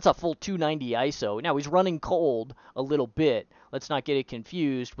 That's a full 290 ISO. Now, he's running cold a little bit. Let's not get it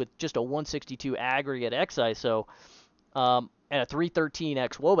confused with just a 162 aggregate X ISO. And a 313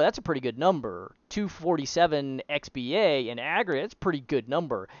 xWOBA, that's a pretty good number. 247 xBA in aggregate, that's a pretty good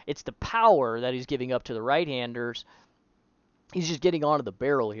number. It's the power that he's giving up to the right-handers. He's just getting onto the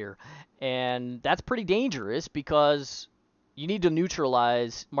barrel here. And that's pretty dangerous because you need to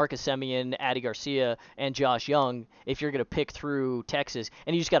neutralize Marcus Semien, Addy Garcia, and Josh Young if you're going to pick through Texas.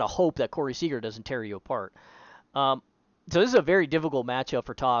 And you just got to hope that Corey Seager doesn't tear you apart. So this is a very difficult matchup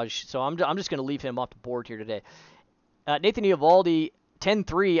for Taj. So I'm just going to leave him off the board here today. Nathan Eovaldi,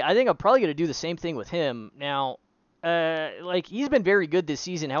 10-3. I think I'm probably going to do the same thing with him. Now, he's been very good this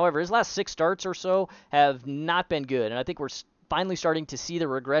season. However, his last 6 starts or so have not been good. And I think we're finally starting to see the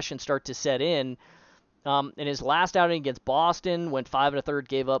regression start to set in. In his last outing against Boston, went 5 1/3,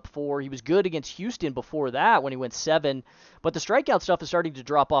 gave up 4. He was good against Houston before that when he went 7. But the strikeout stuff is starting to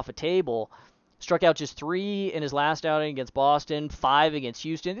drop off a table. Struck out just 3 in his last outing against Boston, 5 against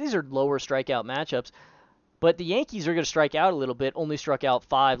Houston. These are lower strikeout matchups. But the Yankees are going to strike out a little bit, only struck out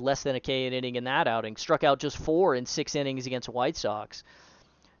 5, less than a K an inning in that outing. Struck out just 4 in 6 innings against the White Sox.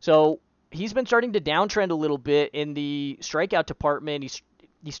 So he's been starting to downtrend a little bit in the strikeout department.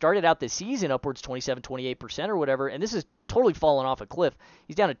 He started out this season upwards 27, 28% or whatever, and this has totally fallen off a cliff.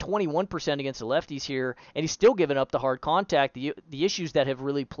 He's down to 21% against the lefties here, and he's still giving up the hard contact, the issues that have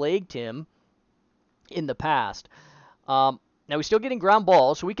really plagued him in the past. Now, Now, he's still getting ground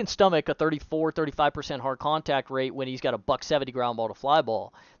balls, so we can stomach a 34, 35% hard contact rate when he's got a buck 70 ground ball to fly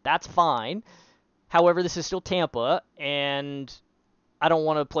ball. That's fine. However, this is still Tampa, and I don't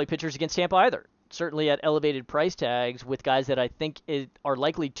want to play pitchers against Tampa either. Certainly at elevated price tags with guys that I think are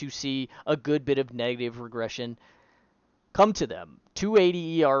likely to see a good bit of negative regression come to them.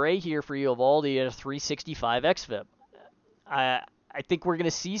 2.80 ERA here for Eovaldi at a 3.65 xFIP. I think we're going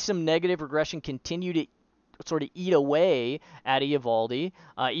to see some negative regression continue to sort of eat away at Eovaldi.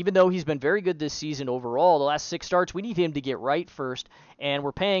 Even though he's been very good this season overall, the last 6 starts, we need him to get right first, and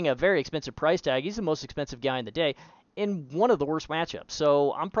we're paying a very expensive price tag. He's the most expensive guy in the day in one of the worst matchups.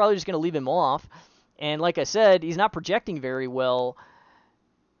 So I'm probably just going to leave him off. And like I said, he's not projecting very well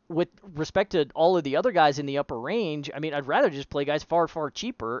with respect to all of the other guys in the upper range. I mean, I'd rather just play guys far, far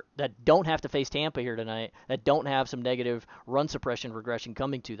cheaper that don't have to face Tampa here tonight, that don't have some negative run suppression regression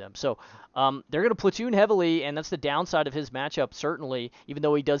coming to them. So they're going to platoon heavily, and that's the downside of his matchup, certainly. Even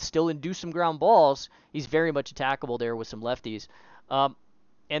though he does still induce some ground balls, he's very much attackable there with some lefties.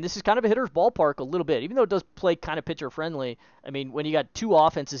 And this is kind of a hitter's ballpark a little bit, even though it does play kind of pitcher-friendly. I mean, when you got 2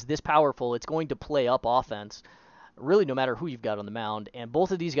 offenses this powerful, it's going to play up offense, really no matter who you've got on the mound. And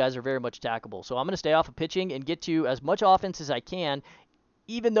both of these guys are very much attackable. So I'm going to stay off of pitching and get to as much offense as I can,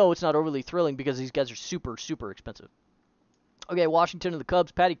 even though it's not overly thrilling because these guys are super, super expensive. Okay, Washington and the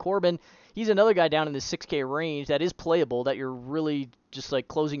Cubs, Patty Corbin. He's another guy down in the 6K range that is playable, that you're really just like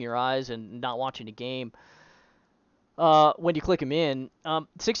closing your eyes and not watching a game when you click him in.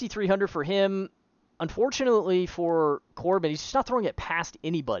 6,300 for him. Unfortunately for Corbin, he's just not throwing it past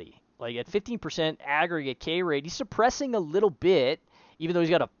anybody. Like at 15% aggregate K rate, he's suppressing a little bit, even though he's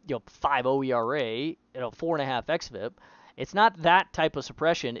got a 5.0 ERA, 4.5 xFIP. It's not that type of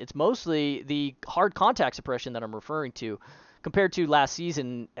suppression. It's mostly the hard contact suppression that I'm referring to, compared to last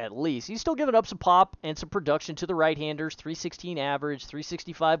season at least. He's still giving up some pop and some production to the right-handers, 316 average,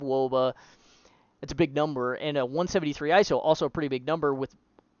 365 WOBA. It's a big number, and a 173 ISO, also a pretty big number with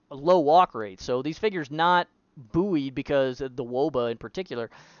a low walk rate. So these figures not buoyed because of the WOBA in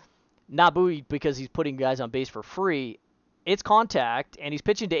particular, not buoyed because he's putting guys on base for free. It's contact, and he's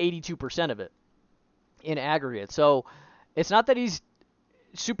pitching to 82% of it in aggregate. So it's not that he's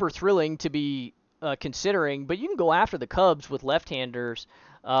super thrilling to be considering, but you can go after the Cubs with left-handers.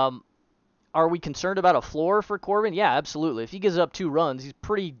 Are we concerned about a floor for Corbin? Yeah, absolutely. If he gives up 2 runs, he's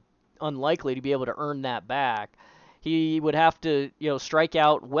pretty unlikely to be able to earn that back. He would have to, strike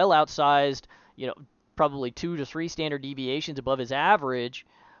out well outsized, probably 2 to 3 standard deviations above his average,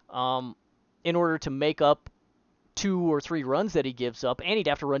 in order to make up 2 or 3 runs that he gives up, and he'd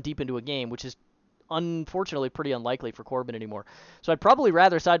have to run deep into a game, which is unfortunately pretty unlikely for Corbin anymore. So I'd probably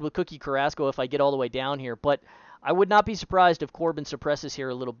rather side with Cookie Carrasco if I get all the way down here, but I would not be surprised if Corbin suppresses here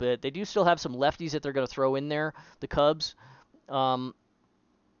a little bit. They do still have some lefties that they're going to throw in there, the Cubs,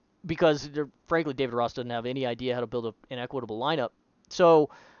 because frankly David Ross doesn't have any idea how to build an equitable lineup. So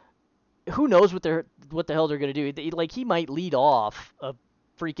who knows what the hell they're going to do. Like, he might lead off a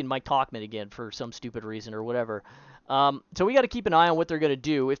freaking Mike Tauchman again for some stupid reason or whatever. So we got to keep an eye on what they're going to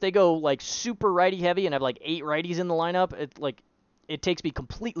do. If they go like super righty heavy and have like 8 righties in the lineup, it takes me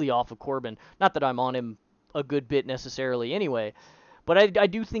completely off of Corbin. Not that I'm on him a good bit necessarily anyway, but I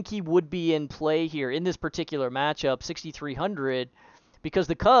do think he would be in play here in this particular matchup, 6,300, because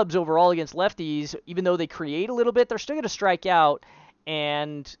the Cubs overall against lefties, even though they create a little bit, they're still going to strike out,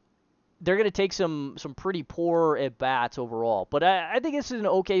 and they're going to take some pretty poor at-bats overall. But I think this is an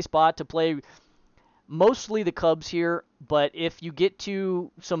okay spot to play mostly the Cubs here, but if you get to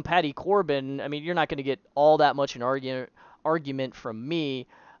some Patty Corbin, I mean, you're not going to get all that much an argument from me,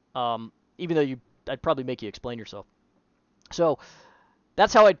 even though I'd probably make you explain yourself. So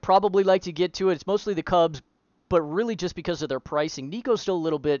that's how I'd probably like to get to it. It's mostly the Cubs, but really just because of their pricing. Nico's still a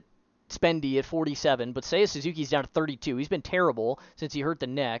little bit spendy at 47, but Seiya Suzuki's down to 32. He's been terrible since he hurt the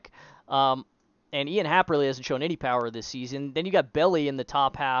neck. And Ian Happ really hasn't shown any power this season. Then you got Belly in the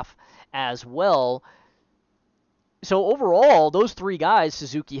top half as well. So overall, those 3 guys,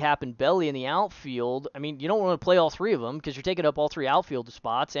 Suzuki, Happ, and Belly in the outfield, I mean, you don't want to play all 3 of them because you're taking up all 3 outfield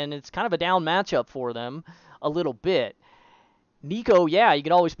spots, and it's kind of a down matchup for them a little bit. Nico, yeah, you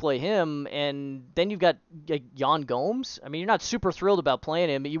can always play him, and then you've got Yan Gomes. I mean, you're not super thrilled about playing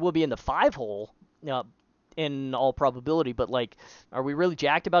him, but you will be in the 5-hole in all probability, but, are we really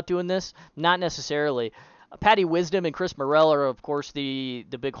jacked about doing this? Not necessarily. Patty Wisdom and Chris Morel are, of course, the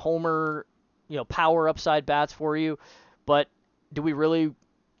big homer, power upside bats for you, but do we really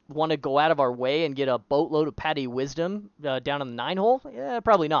want to go out of our way and get a boatload of Patty Wisdom down in the 9-hole? Yeah,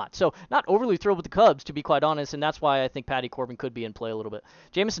 probably not. So not overly thrilled with the Cubs, to be quite honest, and that's why I think Patty Corbin could be in play a little bit.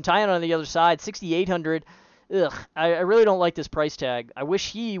 Jamison Tyon on the other side, 6,800. ugh, I really don't like this price tag. I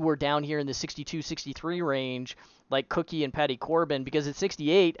wish he were down here in the 62, 63 range, like Cookie and Patty Corbin, because at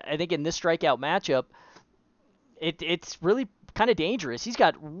 68, I think in this strikeout matchup, it's really kind of dangerous. He's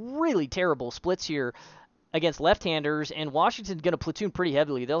got really terrible splits here against left-handers, and Washington's going to platoon pretty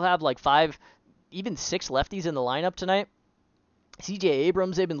heavily. They'll have like 5, even 6 lefties in the lineup tonight. C.J.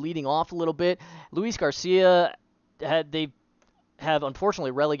 Abrams, they've been leading off a little bit. Luis Garcia, they have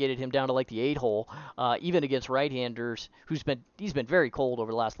unfortunately relegated him down to like the 8-hole, even against right-handers. He's been very cold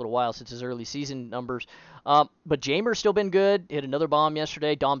over the last little while since his early season numbers. But Jamer's still been good. Hit another bomb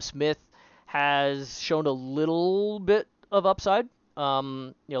yesterday. Dom Smith has shown a little bit of upside.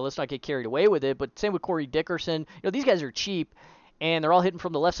 Let's not get carried away with it. But same with Corey Dickerson. These guys are cheap, and they're all hitting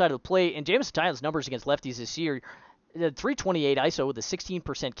from the left side of the plate. And Jameson Taillon's numbers against lefties this year: 328 ISO with a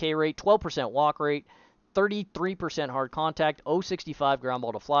 16% K rate, 12% walk rate, 33% hard contact, 065 ground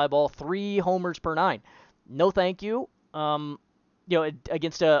ball to fly ball, 3 homers per 9. No, thank you.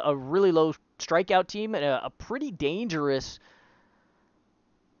 Against a really low strikeout team and a pretty dangerous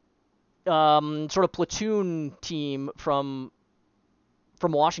sort of platoon team from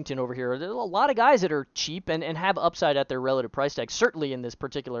Washington over here. There's a lot of guys that are cheap and have upside at their relative price tag, certainly in this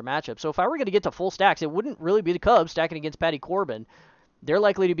particular matchup. So if I were going to get to full stacks, it wouldn't really be the Cubs stacking against Patty Corbin. They're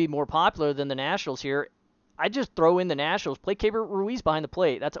likely to be more popular than the Nationals here. I just throw in the Nationals, play Keibert Ruiz behind the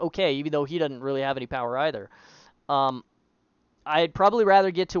plate. That's okay, even though he doesn't really have any power either. I'd probably rather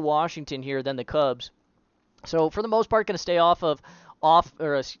get to Washington here than the Cubs. So for the most part, going to stay off of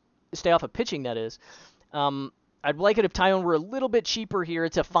pitching, that is. I'd like it if Taillon were a little bit cheaper here.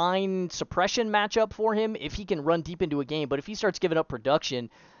 It's a fine suppression matchup for him if he can run deep into a game. But if he starts giving up production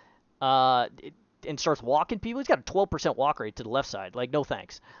and starts walking people, he's got a 12% walk rate to the left side. Like, no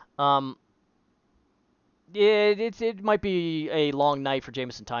thanks. It might be a long night for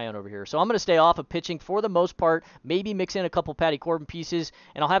Jameson Taillon over here. So I'm going to stay off of pitching for the most part. Maybe mix in a couple Patty Corbin pieces,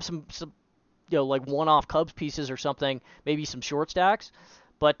 and I'll have some like one-off Cubs pieces or something, maybe some short stacks.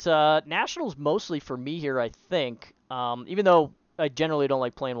 But Nationals mostly for me here, I think, even though I generally don't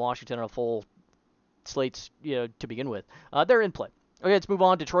like playing Washington on a full slates, to begin with. They're in play. Okay, let's move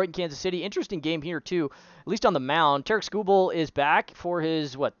on. Detroit and Kansas City. Interesting game here, too, at least on the mound. Tarik Skubal is back for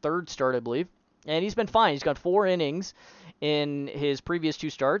his, third start, I believe. And he's been fine. He's got 4 innings in his previous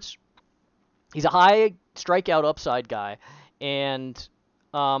 2 starts. He's a high strikeout upside guy. And,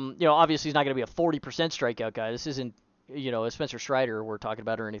 obviously he's not going to be a 40% strikeout guy. This isn't, a Spencer Strider we're talking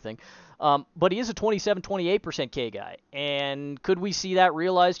about or anything. But he is a 27-28% K guy. And could we see that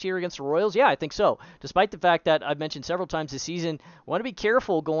realized here against the Royals? Yeah, I think so. Despite the fact that I've mentioned several times this season, I want to be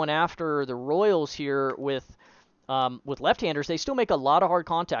careful going after the Royals here with left-handers. They still make a lot of hard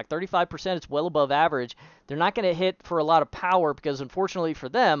contact. 35% is well above average. They're not going to hit for a lot of power because, unfortunately for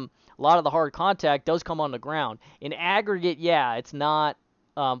them, a lot of the hard contact does come on the ground. In aggregate, yeah, it's not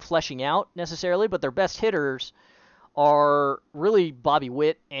fleshing out necessarily, but their best hitters are really Bobby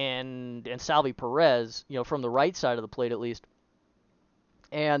Witt and Salvi Perez, from the right side of the plate at least.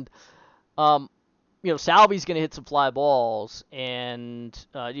 And, Salvi's going to hit some fly balls, and,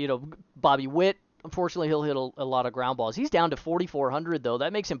 Bobby Witt, unfortunately, he'll hit a lot of ground balls. He's down to 4,400, though.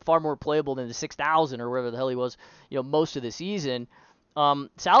 That makes him far more playable than the 6,000 or wherever the hell he was, most of the season.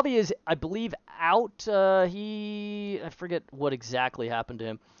 Salvi is, I believe, out. I forget what exactly happened to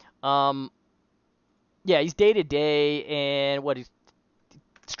him. Yeah, he's day-to-day, and he's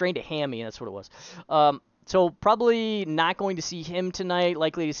strained a hammy, and that's what it was. So probably not going to see him tonight.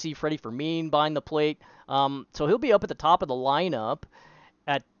 Likely to see Freddie Fermin behind the plate. So he'll be up at the top of the lineup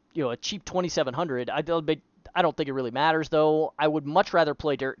at a cheap 2,700. I don't think it really matters, though. I would much rather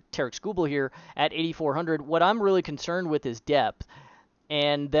play Tarik Skubal here at 8,400. What I'm really concerned with is depth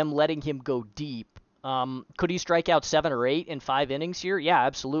and them letting him go deep. Could he strike out 7 or 8 in 5 innings here? Yeah,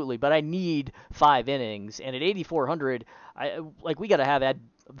 absolutely. But I need 5 innings, and at 8,400, we got to have at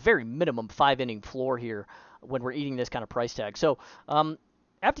very minimum 5-inning floor here when we're eating this kind of price tag. So I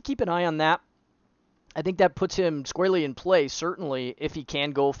have to keep an eye on that. I think that puts him squarely in play, certainly, if he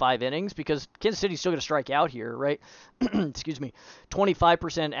can go 5 innings, because Kansas City's still going to strike out here, right? Excuse me.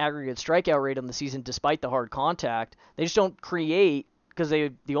 25% aggregate strikeout rate on the season despite the hard contact. They just don't create, because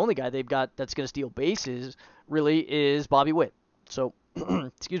the only guy they've got that's going to steal bases, really, is Bobby Witt. So,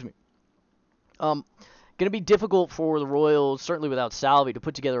 excuse me. Going to be difficult for the Royals, certainly without Salvi, to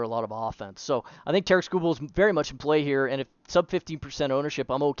put together a lot of offense. So I think Tarik Skubal is very much in play here, and if sub 15% ownership,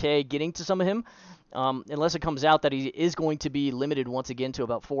 I'm okay getting to some of him. Unless it comes out that he is going to be limited once again to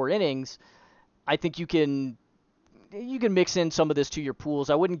about 4 innings, I think you can mix in some of this to your pools.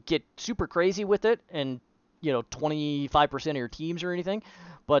 I wouldn't get super crazy with it and 25% of your teams or anything.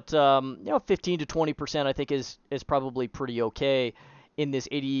 But 15 to 20% I think is probably pretty okay in this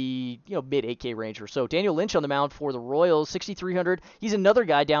 80, mid 8K range or so. Daniel Lynch on the mound for the Royals, 6,300. He's another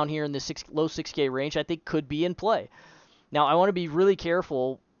guy down here in the low 6K range I think could be in play. Now, I want to be really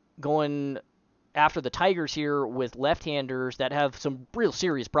careful going after the Tigers here with left-handers that have some real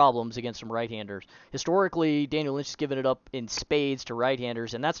serious problems against some right-handers. Historically, Daniel Lynch has given it up in spades to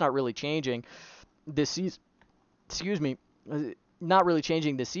right-handers, and that's not really changing this season. Excuse me, not really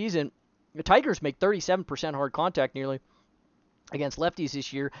changing this season. The Tigers make 37% hard contact nearly against lefties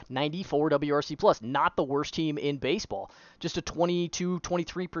this year, 94 WRC plus. Not the worst team in baseball. Just a 22-23%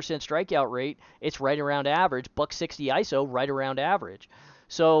 strikeout rate. It's right around average. .160 ISO, right around average.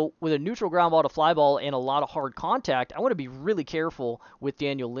 So with a neutral ground ball to fly ball and a lot of hard contact, I want to be really careful with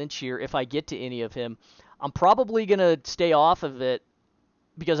Daniel Lynch here if I get to any of him. I'm probably going to stay off of it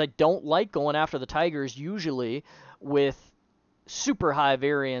because I don't like going after the Tigers usually with super high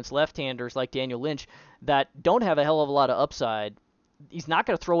variance left-handers like Daniel Lynch that don't have a hell of a lot of upside. He's not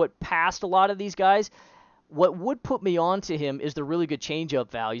going to throw it past a lot of these guys. What would put me on to him is the really good changeup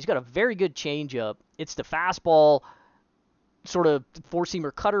value. He's got a very good changeup. It's the fastball sort of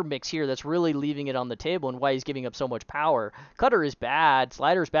four-seamer cutter mix here that's really leaving it on the table and why he's giving up so much power. Cutter is bad.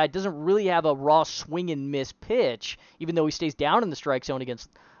 Slider is bad. Doesn't really have a raw swing and miss pitch, even though he stays down in the strike zone against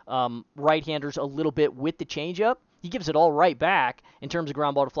right-handers a little bit with the changeup. He gives it all right back in terms of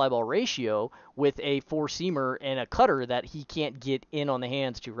ground ball to fly ball ratio with a four-seamer and a cutter that he can't get in on the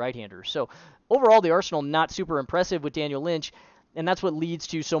hands to right-handers. So overall, the arsenal not super impressive with Daniel Lynch, and that's what leads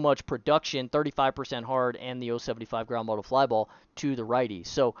to so much production, 35% hard and the 0.75 ground ball to fly ball to the righties.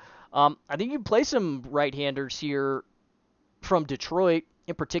 So I think you can play some right-handers here from Detroit.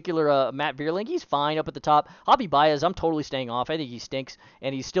 In particular, Matt Vierling, he's fine up at the top. Javi Baez, I'm totally staying off. I think he stinks,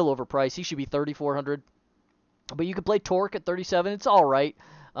 and he's still overpriced. He should be 3,400. But you could play Torque at 37. It's all right.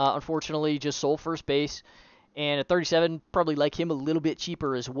 Unfortunately, just sold first base. And at 37, probably like him a little bit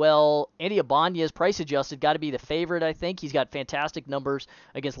cheaper as well. Andy Ibanez, price adjusted, got to be the favorite, I think. He's got fantastic numbers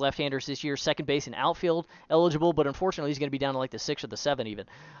against left-handers this year. Second base and outfield eligible, but unfortunately he's going to be down to like the 6 or the 7 even.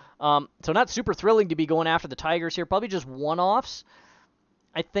 So not super thrilling to be going after the Tigers here. Probably just one-offs.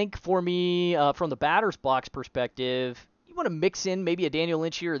 I think for me, from the batter's box perspective, you want to mix in maybe a Daniel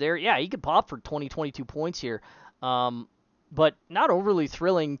Lynch here or there. Yeah, he could pop for 20, 22 points here. But not overly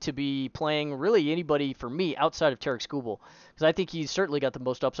thrilling to be playing really anybody for me outside of Tarek Skubal, because I think he's certainly got the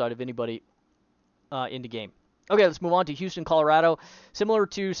most upside of anybody in the game. Okay, let's move on to Houston, Colorado. Similar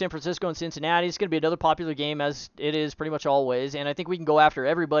to San Francisco and Cincinnati, it's going to be another popular game as it is pretty much always, and I think we can go after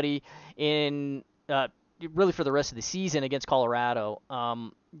everybody in really for the rest of the season against Colorado.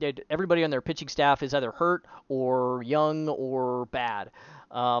 Everybody on their pitching staff is either hurt or young or bad,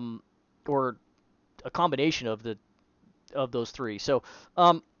 or a combination of those three. So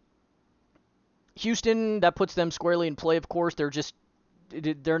Houston, that puts them squarely in play. Of course,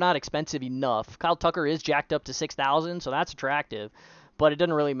 they're not expensive enough. Kyle Tucker is jacked up to 6,000, so that's attractive. But it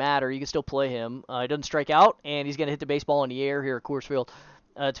doesn't really matter. You can still play him. He doesn't strike out, and he's going to hit the baseball in the air here at Coors Field.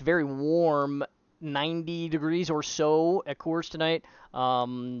 It's very warm, 90 degrees or so at Coors tonight.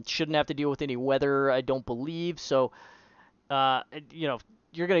 Shouldn't have to deal with any weather, I don't believe. So,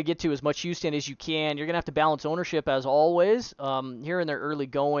 you're going to get to as much Houston as you can. You're going to have to balance ownership as always. Here in their early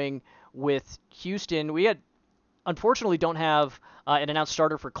going with Houston, we unfortunately don't have an announced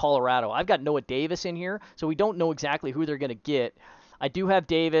starter for Colorado. I've got Noah Davis in here, so we don't know exactly who they're going to get. I do have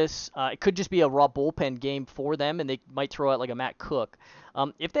Davis. It could just be a raw bullpen game for them, and they might throw out like a Matt Cook.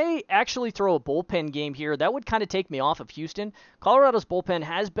 If they actually throw a bullpen game here, that would kind of take me off of Houston. Colorado's bullpen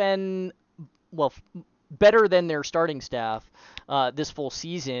has been, better than their starting staff this full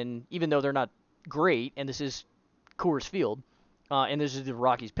season, even though they're not great, and this is Coors Field, and this is the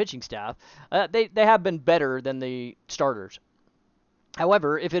Rockies pitching staff. They have been better than the starters.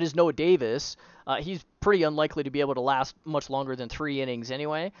 However, if it is Noah Davis, he's pretty unlikely to be able to last much longer than 3 innings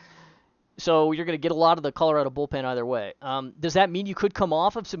anyway. So you're going to get a lot of the Colorado bullpen either way. Does that mean you could come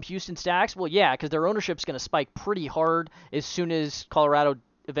off of some Houston stacks? Well, yeah, because their ownership's going to spike pretty hard as soon as Colorado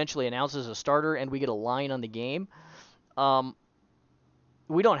eventually announces a starter and we get a line on the game.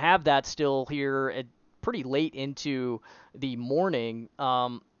 We don't have that still here at pretty late into the morning.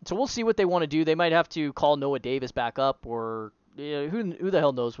 So we'll see what they want to do. They might have to call Noah Davis back up, or who the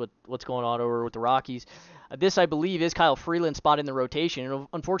hell knows what's going on over with the Rockies. This, I believe, is Kyle Freeland's spot in the rotation, and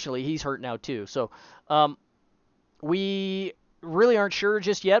unfortunately he's hurt now too. So we really aren't sure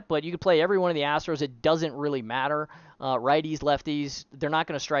just yet, but you could play every one of the Astros. It doesn't really matter. Righties, lefties, they're not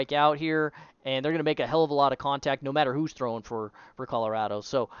going to strike out here, and they're going to make a hell of a lot of contact no matter who's throwing for Colorado.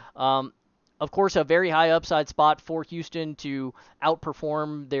 So Of course, a very high upside spot for Houston to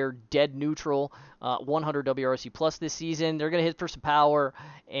outperform their dead neutral 100 WRC plus this season. They're going to hit for some power,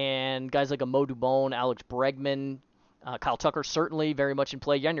 and guys like a Mo Dubon, Alex Bregman, Kyle Tucker certainly very much in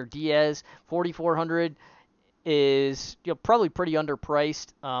play. Yanyer Diaz, 4,400 is probably pretty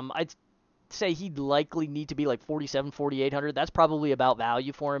underpriced. I'd say he'd likely need to be like 47, 4,800. That's probably about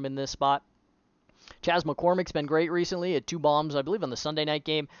value for him in this spot. Chas McCormick's been great recently at 2 bombs, I believe, on the Sunday night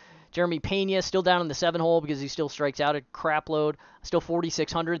game. Jeremy Pena still down in the 7 hole because he still strikes out a crap load. Still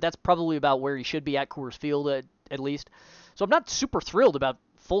 4,600. That's probably about where he should be at Coors Field at least. So I'm not super thrilled about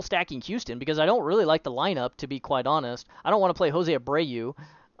full stacking Houston because I don't really like the lineup, to be quite honest. I don't want to play Jose Abreu,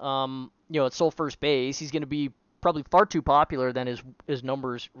 at sole first base. He's going to be probably far too popular than his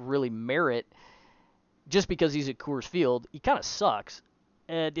numbers really merit just because he's at Coors Field. He kind of sucks.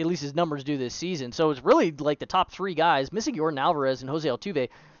 At least his numbers do this season. So it's really like the top 3 guys, missing Jordan Alvarez and Jose Altuve,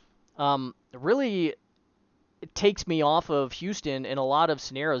 really it takes me off of Houston in a lot of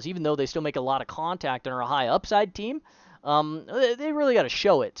scenarios, even though they still make a lot of contact and are a high upside team. They really got to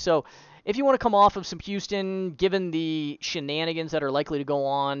show it. So if you want to come off of some Houston, given the shenanigans that are likely to go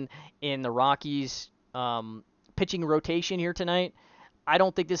on in the Rockies pitching rotation here tonight, I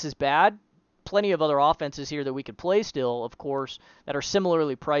don't think this is bad. Plenty of other offenses here that we could play still, of course, that are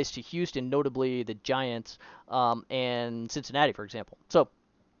similarly priced to Houston, notably the Giants and Cincinnati, for example. So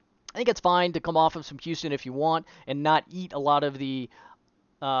I think it's fine to come off of some Houston if you want and not eat a lot of the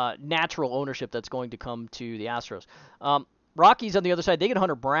natural ownership that's going to come to the Astros. Rockies, on the other side, they get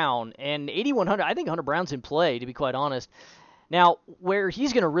Hunter Brown, and 8,100, I think Hunter Brown's in play, to be quite honest. Now, where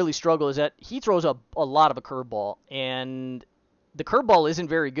he's going to really struggle is that he throws a lot of a curveball, and the curveball isn't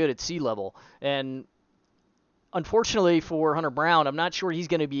very good at sea level. And unfortunately for Hunter Brown, I'm not sure he's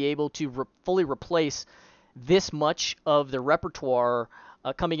going to be able to fully replace this much of the repertoire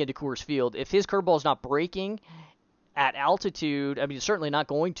coming into Coors Field. If his curveball is not breaking at altitude, I mean, it's certainly not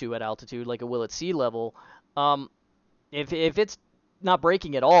going to at altitude like it will at sea level. If it's not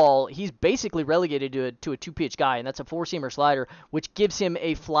breaking at all, he's basically relegated to a 2-pitch guy, and that's a 4-seamer slider, which gives him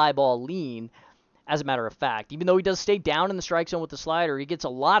a fly ball lean, as a matter of fact. Even though he does stay down in the strike zone with the slider, he gets a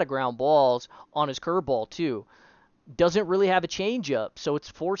lot of ground balls on his curveball, too. Doesn't really have a changeup, so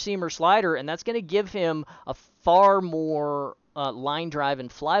it's 4-seamer slider, and that's going to give him a far more line drive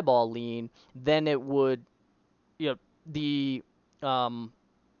and fly ball lean than it would, the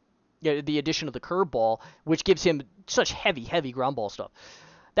addition of the curveball, which gives him such heavy ground ball stuff.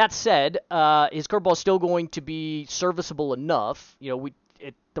 That said, his curveball is still going to be serviceable enough.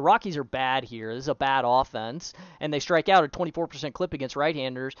 The Rockies are bad here. This is a bad offense, and they strike out at 24% clip against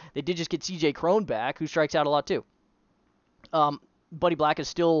right-handers. They did just get C.J. Cron back, who strikes out a lot too. Buddy Black is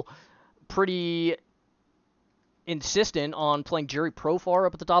still pretty insistent on playing Jerry Profar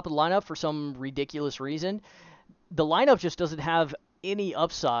up at the top of the lineup for some ridiculous reason. The lineup just doesn't have any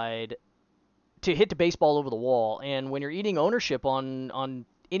upside to hit the baseball over the wall, and when you're eating ownership on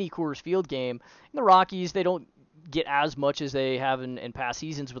any Coors Field game, in the Rockies, they don't get as much as they have in past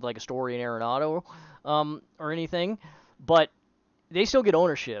seasons with like a Story and Arenado or anything, but they still get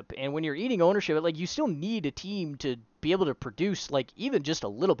ownership. And when you're eating ownership, like, you still need a team to be able to produce like even just a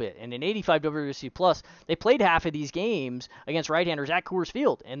little bit. And in 85 WRC plus, they played half of these games against right-handers at Coors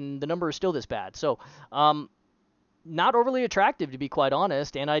Field, and the number is still this bad. So not overly attractive, to be quite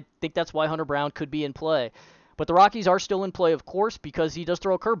honest, and I think that's why Hunter Brown could be in play. But the Rockies are still in play, of course, because he does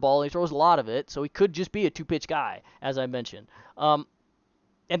throw a curveball, and he throws a lot of it, so he could just be a 2-pitch guy, as I mentioned. And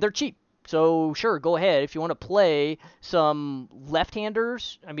they're cheap, so sure, go ahead. If you want to play some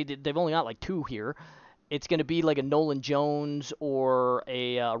left-handers, I mean, they've only got like 2 here. It's going to be like a Nolan Jones or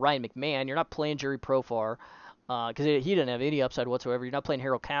a Ryan McMahon. You're not playing Jerry Profar because he didn't have any upside whatsoever. You're not playing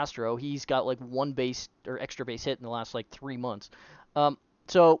Harold Castro. He's got like 1 base or extra base hit in the last like 3 months.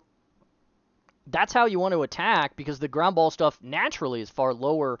 So that's how you want to attack, because the ground ball stuff naturally is far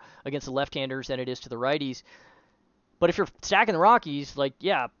lower against the left-handers than it is to the righties. But if you're stacking the Rockies, like,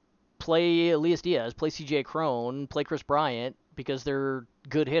 yeah, play Elias Diaz, play C.J. Cron, play Chris Bryant, because they're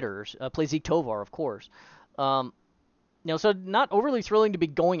good hitters. Play Zeke Tovar, of course. So not overly thrilling to be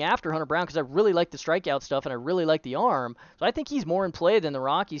going after Hunter Brown, because I really like the strikeout stuff and I really like the arm. So I think he's more in play than the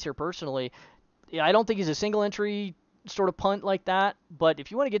Rockies here personally. Yeah, I don't think he's a single entry sort of punt like that, but if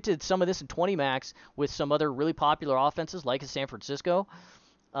you want to get to some of this in 20 max with some other really popular offenses like San Francisco,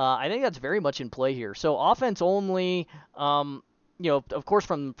 I think that's very much in play here. So offense only, of course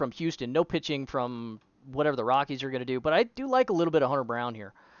from Houston, no pitching from whatever the Rockies are going to do, but I do like a little bit of Hunter Brown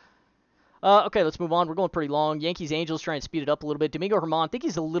here. Okay, let's move on. We're going pretty long. Yankees, Angels, trying to speed it up a little bit. Domingo Germán, I think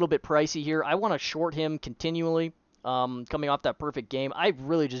he's a little bit pricey here. I want to short him continually. coming off that perfect game. I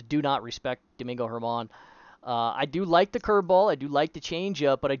really just do not respect Domingo Germán. I do like the curveball. I do like the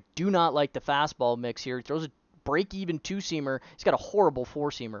changeup, but I do not like the fastball mix here. He throws a break-even two-seamer. He's got a horrible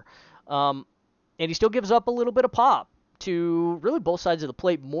four-seamer. And he still gives up a little bit of pop to really both sides of the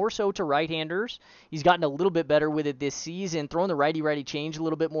plate, more so to right-handers. He's gotten a little bit better with it this season, throwing the righty-righty change a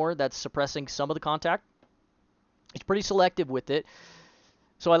little bit more. That's suppressing some of the contact. He's pretty selective with it.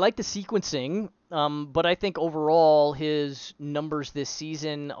 So I like the sequencing, but I think overall his numbers this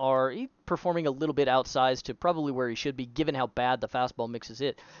season are performing a little bit outsized to probably where he should be, given how bad the fastball mix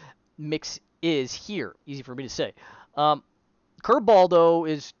is here. Easy for me to say. Curveball, though,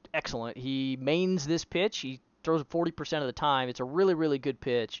 is excellent. He mains this pitch. He throws it 40% of the time. It's a really, really good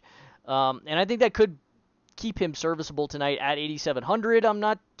pitch. And I think that could keep him serviceable tonight at 8,700. I'm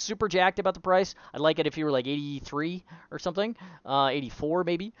not super jacked about the price. I'd like it if he were like 83 or something, 84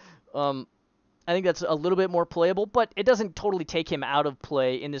 maybe. I think that's a little bit more playable, but it doesn't totally take him out of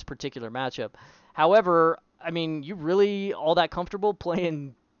play in this particular matchup. However, I mean, you really all that comfortable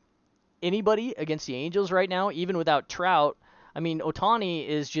playing anybody against the Angels right now, even without Trout? I mean, Ohtani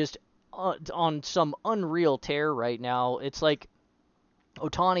is just on some unreal tear right now. It's like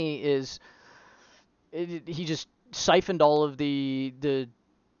Ohtani is... he just siphoned all of the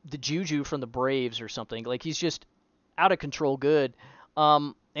juju from the Braves or something. Like, he's just out of control good.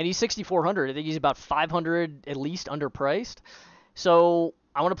 And he's 6,400. I think he's about 500 at least underpriced. So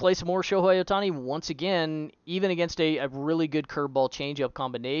I want to play some more Shohei Ohtani once again, even against a really good curveball changeup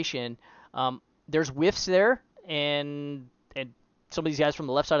combination. There's whiffs there, and some of these guys from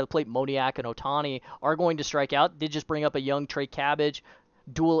the left side of the plate, Moniak and Ohtani, are going to strike out. Did just bring up a young Trey Cabbage,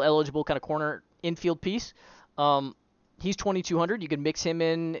 dual eligible kind of corner infield piece. He's 2,200. You can mix him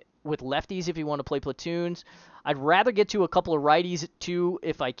in with lefties if you want to play platoons. I'd rather get to a couple of righties too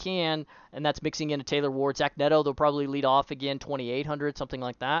if I can, and that's mixing in a Taylor Ward. Zach Neto, they'll probably lead off again, 2,800, something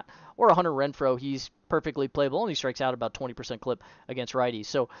like that. Or a Hunter Renfroe. He's perfectly playable, and he strikes out about 20% clip against righties.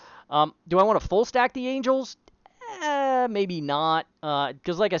 So do I want to full stack the Angels? Maybe not,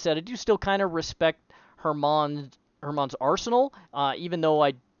 because like I said, I do still kind of respect Germán's arsenal, even though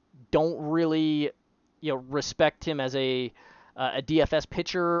I don't really, respect him as a DFS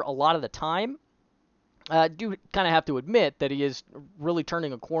pitcher a lot of the time. I do kind of have to admit that he is really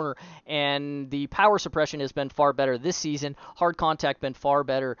turning a corner, and the power suppression has been far better this season. Hard contact been far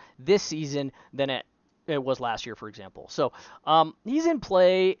better this season than it was last year, for example. So he's in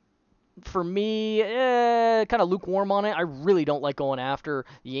play. For me, kind of lukewarm on it. I really don't like going after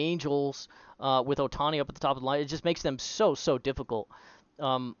the Angels with Ohtani up at the top of the line. It just makes them so difficult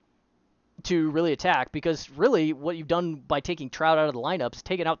to really attack, because really what you've done by taking Trout out of the lineup is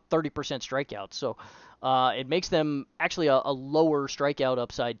taking out 30% strikeouts. So it makes them actually a lower strikeout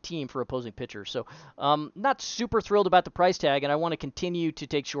upside team for opposing pitchers. So not super thrilled about the price tag, and I want to continue to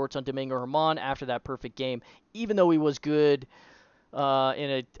take shorts on Domingo Germán after that perfect game, even though he was good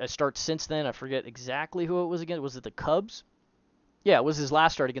in a start since then. I forget exactly who it was against. Was it the Cubs? Yeah, it was his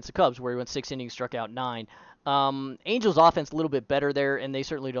last start against the Cubs where he went 6 innings, struck out 9. Angels offense a little bit better there, and they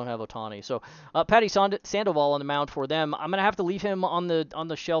certainly don't have Ohtani. So Patty Sandoval on the mound for them. I'm gonna have to leave him on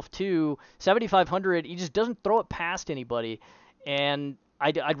the shelf too. 7,500. He just doesn't throw it past anybody, and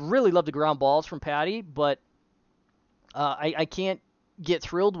I'd really love the ground balls from Patty, but I can't get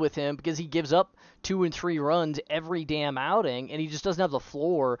thrilled with him because he gives up 2 and 3 runs every damn outing, and he just doesn't have the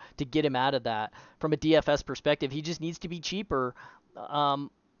floor to get him out of that. From a DFS perspective, he just needs to be cheaper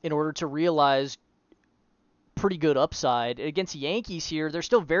in order to realize pretty good upside. Against the Yankees here, they're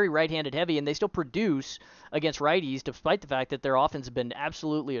still very right-handed heavy, and they still produce against righties, despite the fact that their offense has been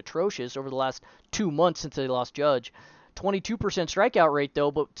absolutely atrocious over the last 2 months since they lost Judge. 22% strikeout rate, though,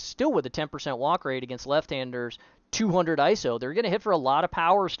 but still with a 10% walk rate against left-handers, 200 ISO. They're going to hit for a lot of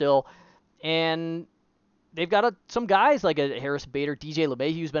power still, and they've got some guys like a Harris Bader, DJ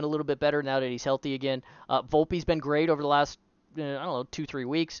LeMahieu's been a little bit better now that he's healthy again. Volpe's been great over the last, 2-3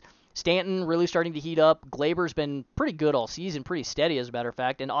 weeks. Stanton really starting to heat up. Glaber's been pretty good all season, pretty steady as a matter of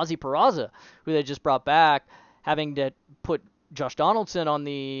fact. And Ozzy Peraza, who they just brought back, having to put Josh Donaldson on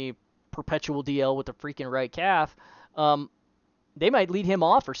the perpetual DL with the freaking right calf, they might lead him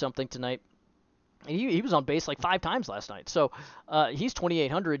off or something tonight. He was on base like 5 times last night. So he's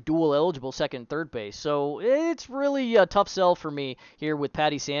 2,800, dual eligible second and third base. So it's really a tough sell for me here with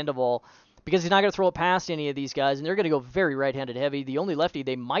Patty Sandoval, because he's not going to throw it past any of these guys, and they're going to go very right-handed heavy. The only lefty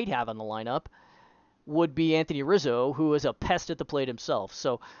they might have on the lineup would be Anthony Rizzo, who is a pest at the plate himself.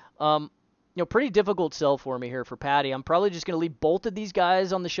 So, pretty difficult sell for me here for Patty. I'm probably just going to leave both of these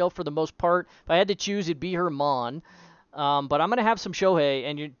guys on the shelf for the most part. If I had to choose, it'd be Germán. But I'm going to have some Shohei,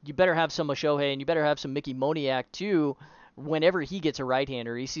 and you better have some Shohei, and you better have some Mickey Moniak too whenever he gets a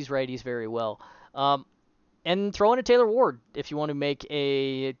right-hander. He sees righties very well. Um, and throw in a Taylor Ward if you want to make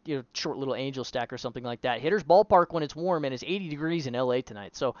a short little angel stack or something like that. Hitter's Ballpark when it's warm, and it's 80 degrees in LA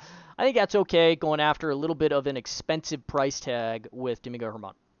tonight. So I think that's okay going after a little bit of an expensive price tag with Domingo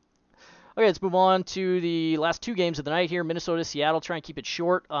Germán. Okay, let's move on to the last two games of the night here. Minnesota, Seattle, try and keep it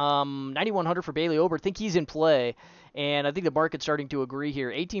short. 9,100 for Bailey Ober. Think he's in play, and I think the market's starting to agree here.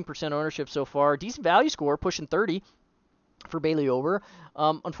 18% ownership so far. Decent value score, pushing 30 for Bailey Ober.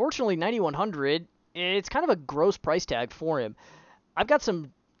 Unfortunately, 9,100, it's kind of a gross price tag for him. I've got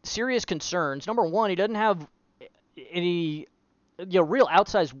some serious concerns. Number one, he doesn't have any real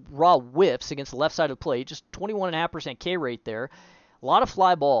outsized raw whiffs against the left side of the plate. Just 21.5% K rate there. A lot of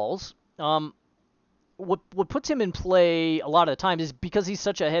fly balls. What puts him in play a lot of the time is because he's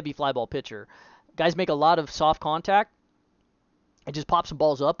such a heavy fly ball pitcher. Guys make a lot of soft contact and just pop some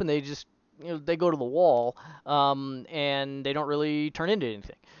balls up, and they just they go to the wall, and they don't really turn into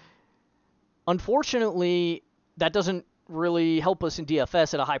anything. Unfortunately, that doesn't really help us in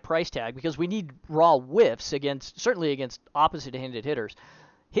DFS at a high price tag because we need raw whiffs certainly against opposite-handed hitters.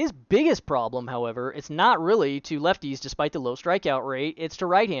 His biggest problem, however, it's not really to lefties despite the low strikeout rate. It's to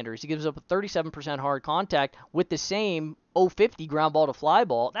right-handers. He gives up a 37% hard contact with the same 050 ground ball to fly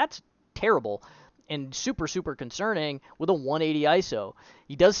ball. That's terrible and super, super concerning with a 180 ISO.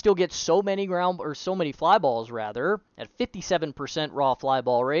 He does still get so many fly balls rather at 57% raw fly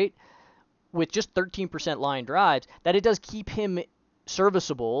ball rate with just 13% line drives that it does keep him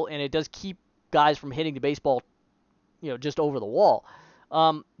serviceable and it does keep guys from hitting the baseball, just over the wall.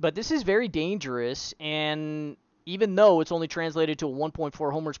 But this is very dangerous, and even though it's only translated to a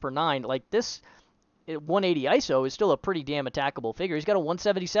 1.4 homers per nine, like this 180 ISO is still a pretty damn attackable figure. He's got a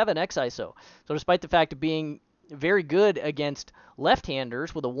 177 X ISO. So despite the fact of being very good against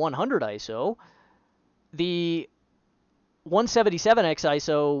left-handers with a 100 ISO, the 177 X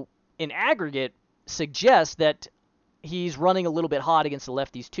ISO in aggregate suggests that he's running a little bit hot against the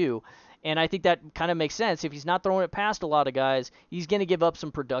lefties too. And I think that kind of makes sense. If he's not throwing it past a lot of guys, he's going to give up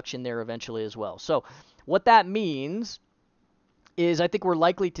some production there eventually as well. So what that means is I think we're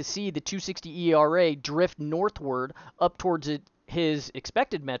likely to see the 2.60 ERA drift northward up towards his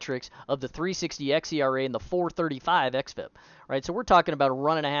expected metrics of the 3.60 xERA and the 4.35 xFIP. Right? So we're talking about a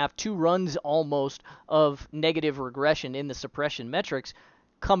run and a half, 2 runs almost of negative regression in the suppression metrics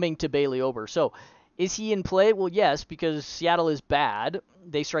coming to Bailey Ober. So is he in play? Well, yes, because Seattle is bad.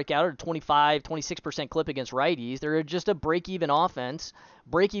 They strike out at a 25, 26% clip against righties. They're just a break-even offense,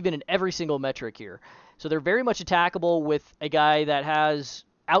 break-even in every single metric here. So they're very much attackable with a guy that has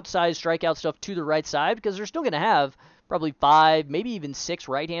outsized strikeout stuff to the right side because they're still going to have probably 5, maybe even 6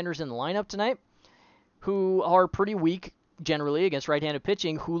 right-handers in the lineup tonight who are pretty weak generally against right-handed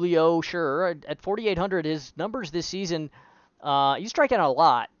pitching. Julio, sure, at 4,800, his numbers this season – he's striking out a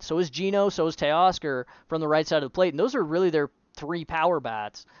lot. So is Gino, so is Teoscar from the right side of the plate. And those are really their 3 power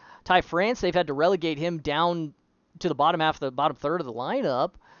bats. Ty France, they've had to relegate him down to the bottom half of the bottom third of the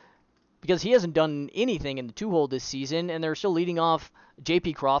lineup because he hasn't done anything in the 2-hole this season. And they're still leading off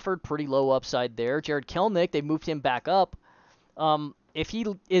J.P. Crawford, pretty low upside there. Jared Kelenic, they moved him back up. If he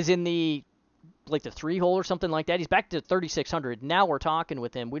is in the 3-hole or something like that, he's back to 3,600. Now we're talking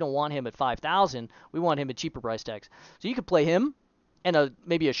with him. We don't want him at 5,000. We want him at cheaper price tags. So you could play him and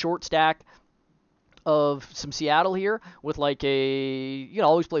maybe a short stack of some Seattle here with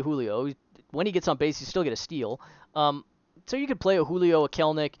always play Julio. When he gets on base, you still get a steal. So you could play a Julio, a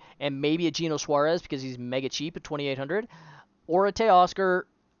Kelenic, and maybe a Gino Suarez because he's mega cheap at 2,800, or a Teoscar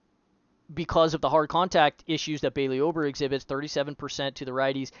because of the hard contact issues that Bailey Ober exhibits, 37% to the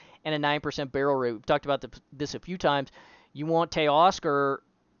righties and a 9% barrel rate. We've talked about this a few times. You want Teoscar,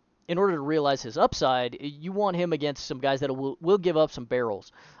 in order to realize his upside, you want him against some guys that will give up some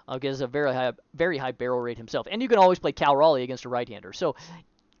barrels because he's a very high barrel rate himself. And you can always play Cal Raleigh against a right-hander. So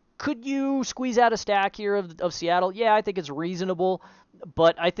could you squeeze out a stack here of Seattle? Yeah, I think it's reasonable.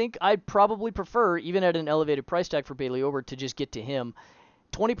 But I think I'd probably prefer, even at an elevated price tag for Bailey Ober, to just get to him.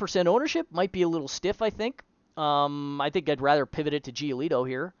 20% ownership might be a little stiff, I think. I think I'd rather pivot it to Giolito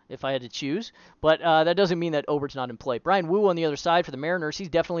here if I had to choose. But that doesn't mean that Obert's not in play. Brian Wu on the other side for the Mariners, he's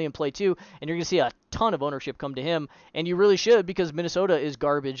definitely in play too. And you're going to see a ton of ownership come to him. And you really should because Minnesota is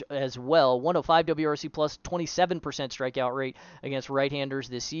garbage as well. 105 WRC plus, 27% strikeout rate against right-handers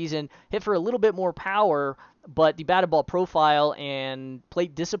this season. Hit for a little bit more power, but the batted ball profile and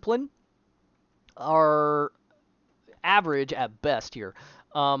plate discipline are average at best here.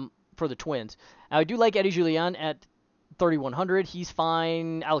 For the Twins. Now, I do like Eddie Julien at 3,100. He's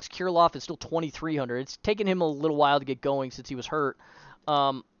fine. Alex Kirilloff is still 2,300. It's taken him a little while to get going since he was hurt.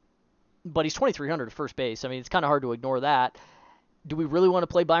 But he's 2,300 at first base. I mean, it's kind of hard to ignore that. Do we really want to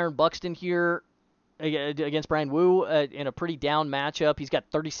play Byron Buxton here against Brian Wu in a pretty down matchup? He's got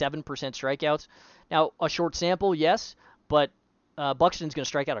 37% strikeouts. Now, a short sample, yes, but Buxton's going to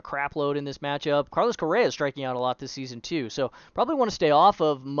strike out a crap load in this matchup. Carlos Correa is striking out a lot this season, too. So probably want to stay off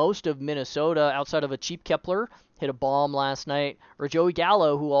of most of Minnesota outside of a cheap Kepler, hit a bomb last night, or Joey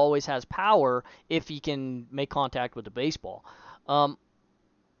Gallo, who always has power if he can make contact with the baseball.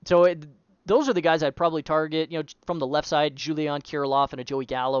 Those are the guys I'd probably target, from the left side, Julian Kirilloff and a Joey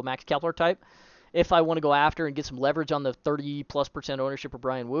Gallo, Max Kepler type. If I want to go after and get some leverage on the 30+% ownership of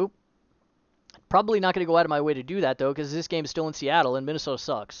Brian Wu. Probably not going to go out of my way to do that, though, because this game is still in Seattle and Minnesota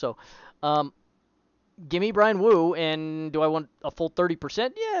sucks. So give me Brian Wu, and do I want a full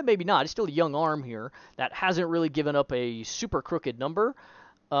 30%? Yeah, maybe not. He's still a young arm here that hasn't really given up a super crooked number.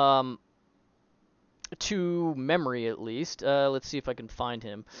 To memory, at least. Let's see if I can find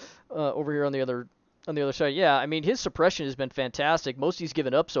him over here on the other side. Yeah, I mean, his suppression has been fantastic. Most he's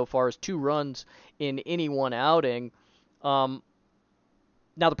given up so far is 2 runs in any one outing.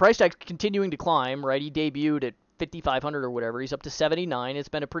 Now, the price tag's continuing to climb, right? He debuted at 5,500 or whatever. He's up to 79. It's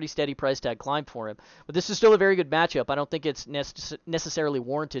been a pretty steady price tag climb for him. But this is still a very good matchup. I don't think it's necessarily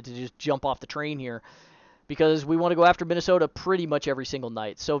warranted to just jump off the train here, because we want to go after Minnesota pretty much every single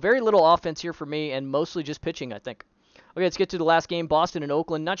night. So very little offense here for me, and mostly just pitching, I think. Okay, let's get to the last game, Boston and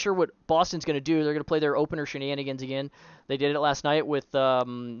Oakland. Not sure what Boston's going to do. They're going to play their opener shenanigans again. They did it last night with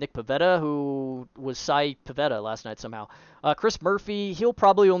Nick Pivetta, who was Cy Pivetta last night somehow. Chris Murphy, he'll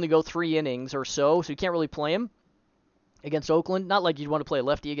probably only go 3 innings or so you can't really play him against Oakland. Not like you'd want to play a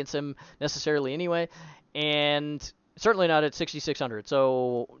lefty against him necessarily anyway. And certainly not at 6,600.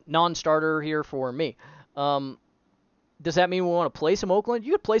 So non-starter here for me. Does that mean we want to play some Oakland?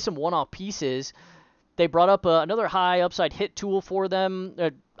 You could play some one-off pieces. They brought up another high upside hit tool for them.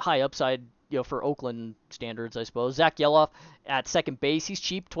 High upside, for Oakland standards, I suppose. Zach Yeloff at second base. He's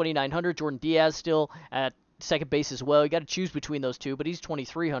cheap, 2,900. Jordan Diaz still at second base as well. You got to choose between those two, but he's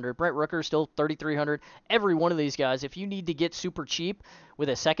 2,300. Brent Rooker still 3,300. Every one of these guys, if you need to get super cheap with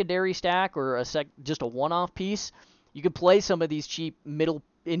a secondary stack or just a one-off piece, you could play some of these cheap middle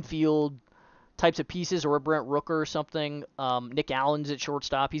infield types of pieces, or a Brent Rooker or something. Nick Allen's at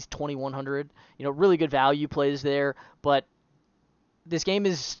shortstop. He's 2,100. Really good value plays there. But this game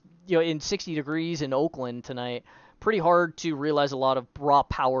is, in 60 degrees in Oakland tonight. Pretty hard to realize a lot of raw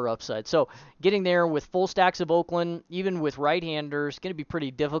power upside. So getting there with full stacks of Oakland, even with right-handers, going to be pretty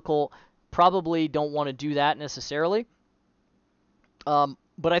difficult. Probably don't want to do that necessarily.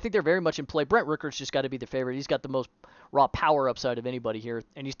 But I think they're very much in play. Brent Rooker's just got to be the favorite. He's got the most raw power upside of anybody here,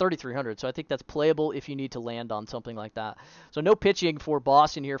 and he's 3,300. So I think that's playable if you need to land on something like that. So no pitching for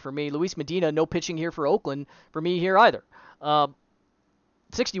Boston here for me. Luis Medina, no pitching here for Oakland for me here either.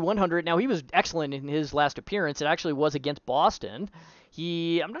 6,100. Now, he was excellent in his last appearance. It actually was against Boston.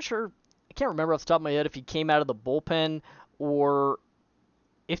 I'm not sure, I can't remember off the top of my head if he came out of the bullpen or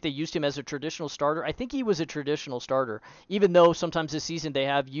if they used him as a traditional starter. I think he was a traditional starter, even though sometimes this season they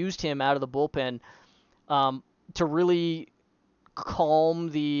have used him out of the bullpen to really calm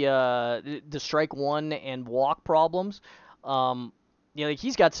the strike one and walk problems.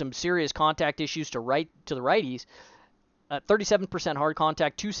 He's got some serious contact issues to the righties. 37% hard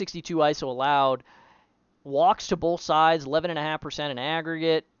contact, 262 ISO allowed, walks to both sides, 11.5% in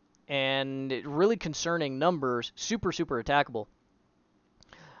aggregate, and really concerning numbers. Super, super attackable.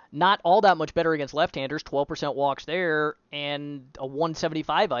 Not all that much better against left-handers, 12% walks there, and a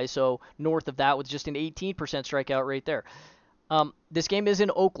 175 ISO north of that with just an 18% strikeout rate there. This game is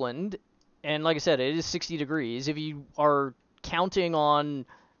in Oakland, and like I said, it is 60 degrees. If you are counting on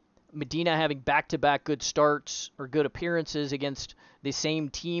Medina having back-to-back good starts or good appearances against the same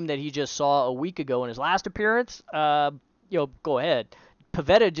team that he just saw a week ago in his last appearance, go ahead.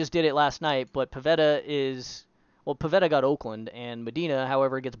 Pivetta just did it last night, but Pivetta got Oakland, and Medina,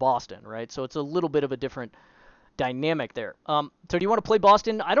 however, gets Boston, right? So it's a little bit of a different dynamic there. So do you want to play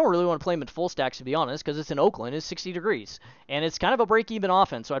Boston? I don't really want to play him in full stacks, to be honest, because it's in Oakland. It's 60 degrees, and it's kind of a break-even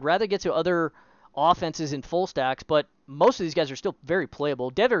offense, so I'd rather get to other offenses in full stacks, but most of these guys are still very playable.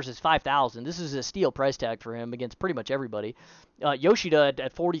 Devers is 5,000. This is a steal price tag for him against pretty much everybody. Yoshida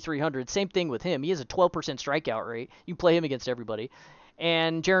at 4,300. Same thing with him. He has a 12% strikeout rate. You play him against everybody.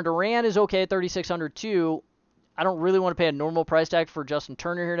 And Jarren Duran is okay at 3,600 too. I don't really want to pay a normal price tag for Justin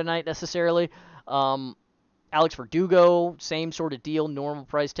Turner here tonight necessarily. Alex Verdugo, same sort of deal, normal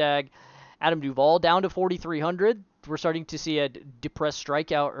price tag. Adam Duvall down to 4,300. We're starting to see a depressed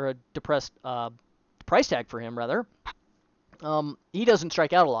strikeout or a depressed price tag for him, rather. He doesn't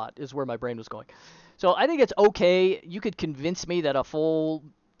strike out a lot, is where my brain was going. So I think it's okay. You could convince me that a full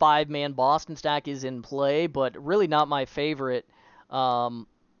five-man Boston stack is in play, but really not my favorite. Um,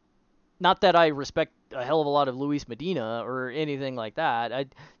 Not that I respect a hell of a lot of Luis Medina or anything like that.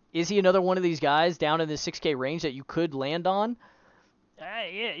 Is he another one of these guys down in the 6K range that you could land on?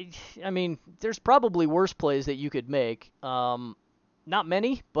 Yeah, I mean, there's probably worse plays that you could make. Not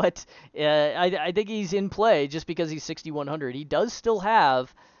many, but I think he's in play just because he's 6,100. He does still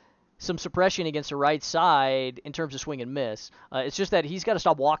have some suppression against the right side in terms of swing and miss. It's just that he's got to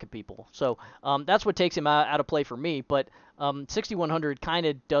stop walking people. So that's what takes him out of play for me. But 6,100 kind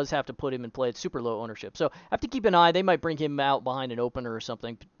of does have to put him in play. It's super low ownership. So I have to keep an eye. They might bring him out behind an opener or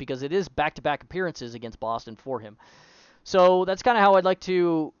something because it is back-to-back appearances against Boston for him. So that's kind of how I'd like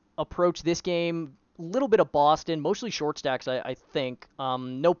to approach this game. A little bit of Boston, mostly short stacks, I think.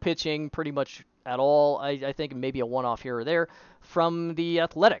 No pitching pretty much at all. I think maybe a one-off here or there from the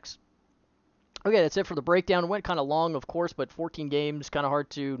Athletics. Okay, that's it for the breakdown. It went kind of long, of course, but 14 games, kind of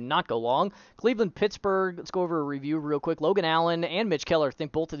hard to not go long. Cleveland, Pittsburgh, let's go over a review real quick. Logan Allen and Mitch Keller, I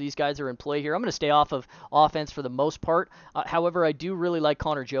think both of these guys are in play here. I'm going to stay off of offense for the most part. However, I do really like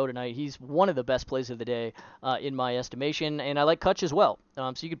Connor Joe tonight. He's one of the best plays of the day in my estimation, and I like Kutch as well.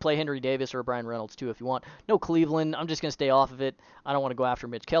 So you could play Henry Davis or Brian Reynolds too if you want. No Cleveland. I'm just going to stay off of it. I don't want to go after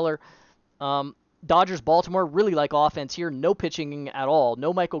Mitch Keller. Dodgers, Baltimore, really like offense here. No pitching at all.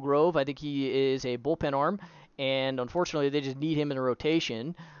 No Michael Grove. I think he is a bullpen arm, and unfortunately, they just need him in a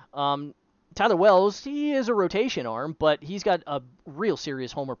rotation. Tyler Wells, he is a rotation arm, but he's got a real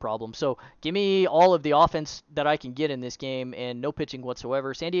serious homer problem. So give me all of the offense that I can get in this game and no pitching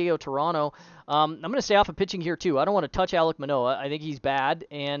whatsoever. San Diego, Toronto, I'm going to stay off of pitching here too. I don't want to touch Alek Manoah. I think he's bad,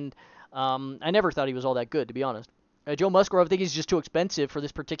 and I never thought he was all that good, to be honest. Joe Musgrove, I think he's just too expensive for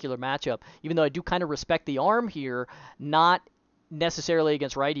this particular matchup, even though I do kind of respect the arm here, not necessarily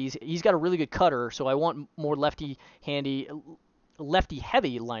against righties. He's got a really good cutter, so I want more lefty-heavy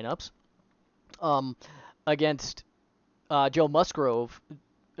lineups against Joe Musgrove,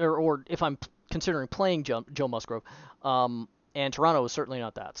 or if I'm considering playing Joe Musgrove. And Toronto is certainly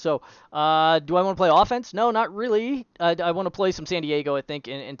not that. So, do I want to play offense? No, not really. I want to play some San Diego, I think,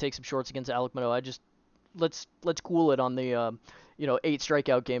 and take some shorts against Alek Manoah. Let's cool it on the 8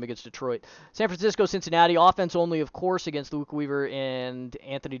 strikeout game against Detroit. San Francisco, Cincinnati, offense only, of course, against Luke Weaver and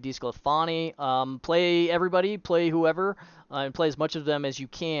Anthony DeSclafani. Play everybody, play whoever, and play as much of them as you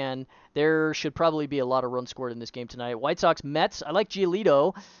can. There should probably be a lot of runs scored in this game tonight. White Sox, Mets. I like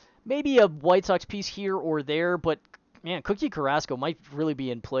Giolito. Maybe a White Sox piece here or there, but man, Cookie Carrasco might really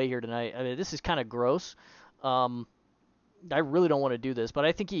be in play here tonight. I mean, this is kind of gross. I really don't want to do this, but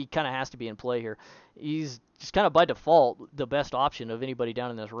I think he kind of has to be in play here. He's just kind of by default the best option of anybody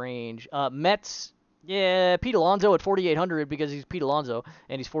down in this range. Mets, yeah, Pete Alonso at 4,800 because he's Pete Alonso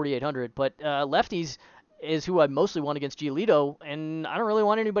and he's 4,800. But lefties is who I mostly want against Giolito, and I don't really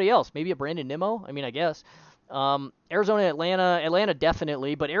want anybody else. Maybe a Brandon Nimmo. I mean, I guess. Arizona, Atlanta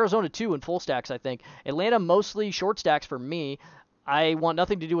definitely, but Arizona too in full stacks, I think. Atlanta mostly short stacks for me. I want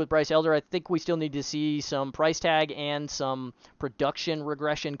nothing to do with Bryce Elder. I think we still need to see some price tag and some production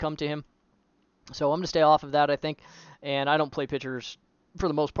regression come to him. So I'm going to stay off of that, I think. And I don't play pitchers for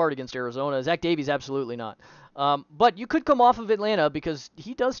the most part against Arizona. Zach Davies, absolutely not. But you could come off of Atlanta because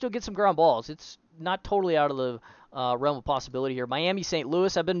he does still get some ground balls. It's not totally out of the realm of possibility here. Miami, St.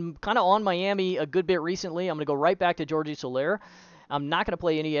 Louis. I've been kind of on Miami a good bit recently. I'm going to go right back to Jorge Soler. I'm not going to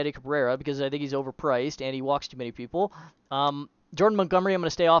play any Eddie Cabrera because I think he's overpriced and he walks too many people. Jordan Montgomery, I'm going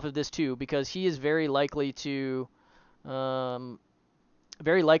to stay off of this too because he is very likely to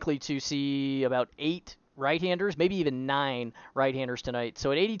see about 8 right-handers, maybe even 9 right-handers tonight.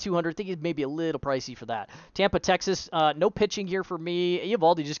 So at 8,200, I think it's maybe a little pricey for that. Tampa, Texas, no pitching here for me.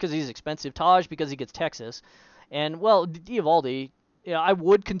 Eovaldi just because he's expensive. Taj because he gets Texas. And, well, Eovaldi, I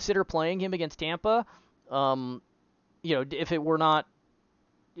would consider playing him against Tampa, if it were not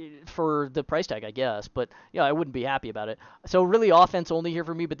for the price tag, I guess. But, I wouldn't be happy about it. So really offense only here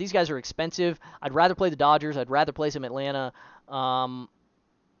for me, but these guys are expensive. I'd rather play the Dodgers. I'd rather play some Atlanta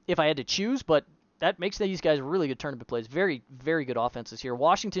if I had to choose, but that makes these guys really good tournament plays. Very, very good offenses here.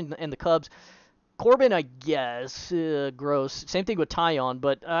 Washington and the Cubs. Corbin, I guess, gross. Same thing with Tyon,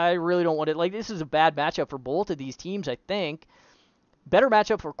 but I really don't want it. Like, this is a bad matchup for both of these teams, I think. Better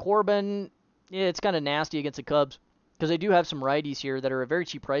matchup for Corbin. Yeah, it's kind of nasty against the Cubs because they do have some righties here that are at very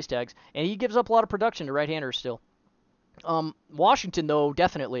cheap price tags, and he gives up a lot of production to right-handers still. Washington, though,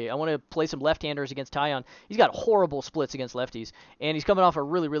 definitely. I want to play some left-handers against Tyon. He's got horrible splits against lefties, and he's coming off a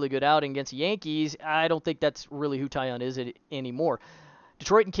really, really good outing against the Yankees. I don't think that's really who Tyon is anymore.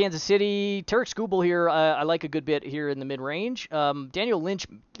 Detroit and Kansas City. Tarek Skubal here, I like a good bit here in the mid-range. Daniel Lynch,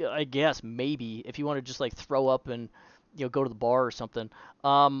 I guess maybe if you want to just like throw up and go to the bar or something,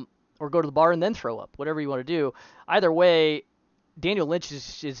 or go to the bar and then throw up, whatever you want to do. Either way, Daniel Lynch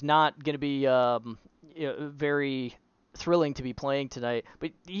is not going to be very thrilling to be playing tonight, but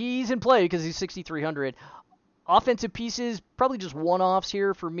he's in play because he's 6,300. Offensive pieces, probably just one-offs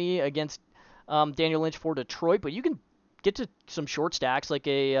here for me against Daniel Lynch for Detroit, but you can get to some short stacks like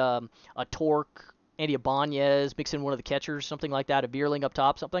a Torque, Andy Ibanez, mix in one of the catchers, something like that, a Bierling up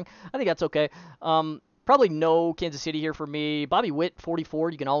top, something. I think that's okay. Probably no Kansas City here for me. Bobby Witt,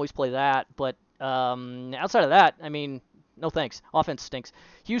 44, you can always play that, but outside of that, I mean, no thanks. Offense stinks.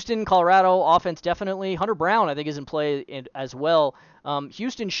 Houston, Colorado, offense definitely. Hunter Brown, I think, is in play as well.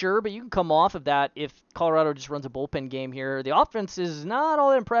 Houston, sure, but you can come off of that if Colorado just runs a bullpen game here. The offense is not all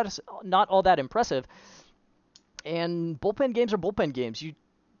that impressive. And bullpen games are bullpen games.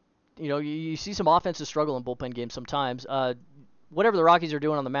 You see some offenses struggle in bullpen games sometimes. Whatever the Rockies are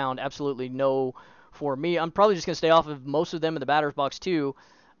doing on the mound, absolutely no for me. I'm probably just going to stay off of most of them in the batter's box too.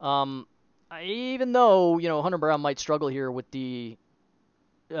 Even though Hunter Brown might struggle here with the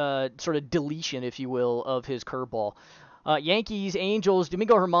sort of deletion, if you will, of his curveball. Yankees, Angels,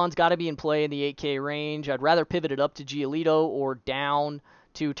 Domingo Germán's got to be in play in the 8K range. I'd rather pivot it up to Giolito or down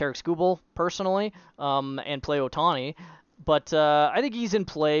to Tarek Skubal, personally, and play Ohtani. But I think he's in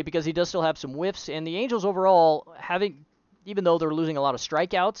play because he does still have some whiffs. And the Angels overall, even though they're losing a lot of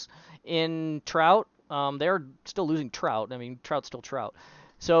strikeouts in Trout, they're still losing Trout. I mean, Trout's still Trout.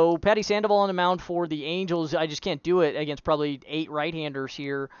 So Patty Sandoval on the mound for the Angels. I just can't do it against probably 8 right-handers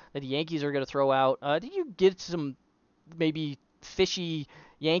here that the Yankees are going to throw out. I think you get some maybe fishy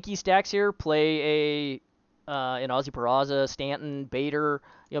Yankee stacks here. Play an Ozzy Peraza, Stanton, Bader.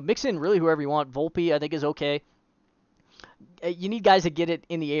 Mix in really whoever you want. Volpe, I think, is okay. You need guys that get it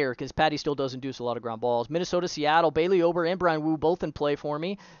in the air because Patty still does induce a lot of ground balls. Minnesota, Seattle, Bailey Ober and Brian Wu both in play for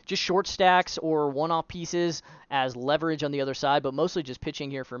me. Just short stacks or one-off pieces as leverage on the other side, but mostly just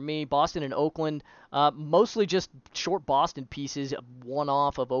pitching here for me. Boston and Oakland, mostly just short Boston pieces,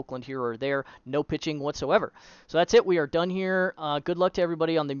 one-off of Oakland here or there. No pitching whatsoever. So that's it. We are done here. Good luck to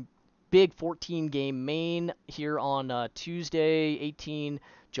everybody on the big 14-game main here on Tuesday, 18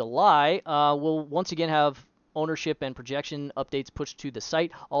 July. We'll once again have ownership and projection updates pushed to the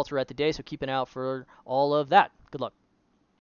site all throughout the day, so keep an eye out for all of that. Good luck.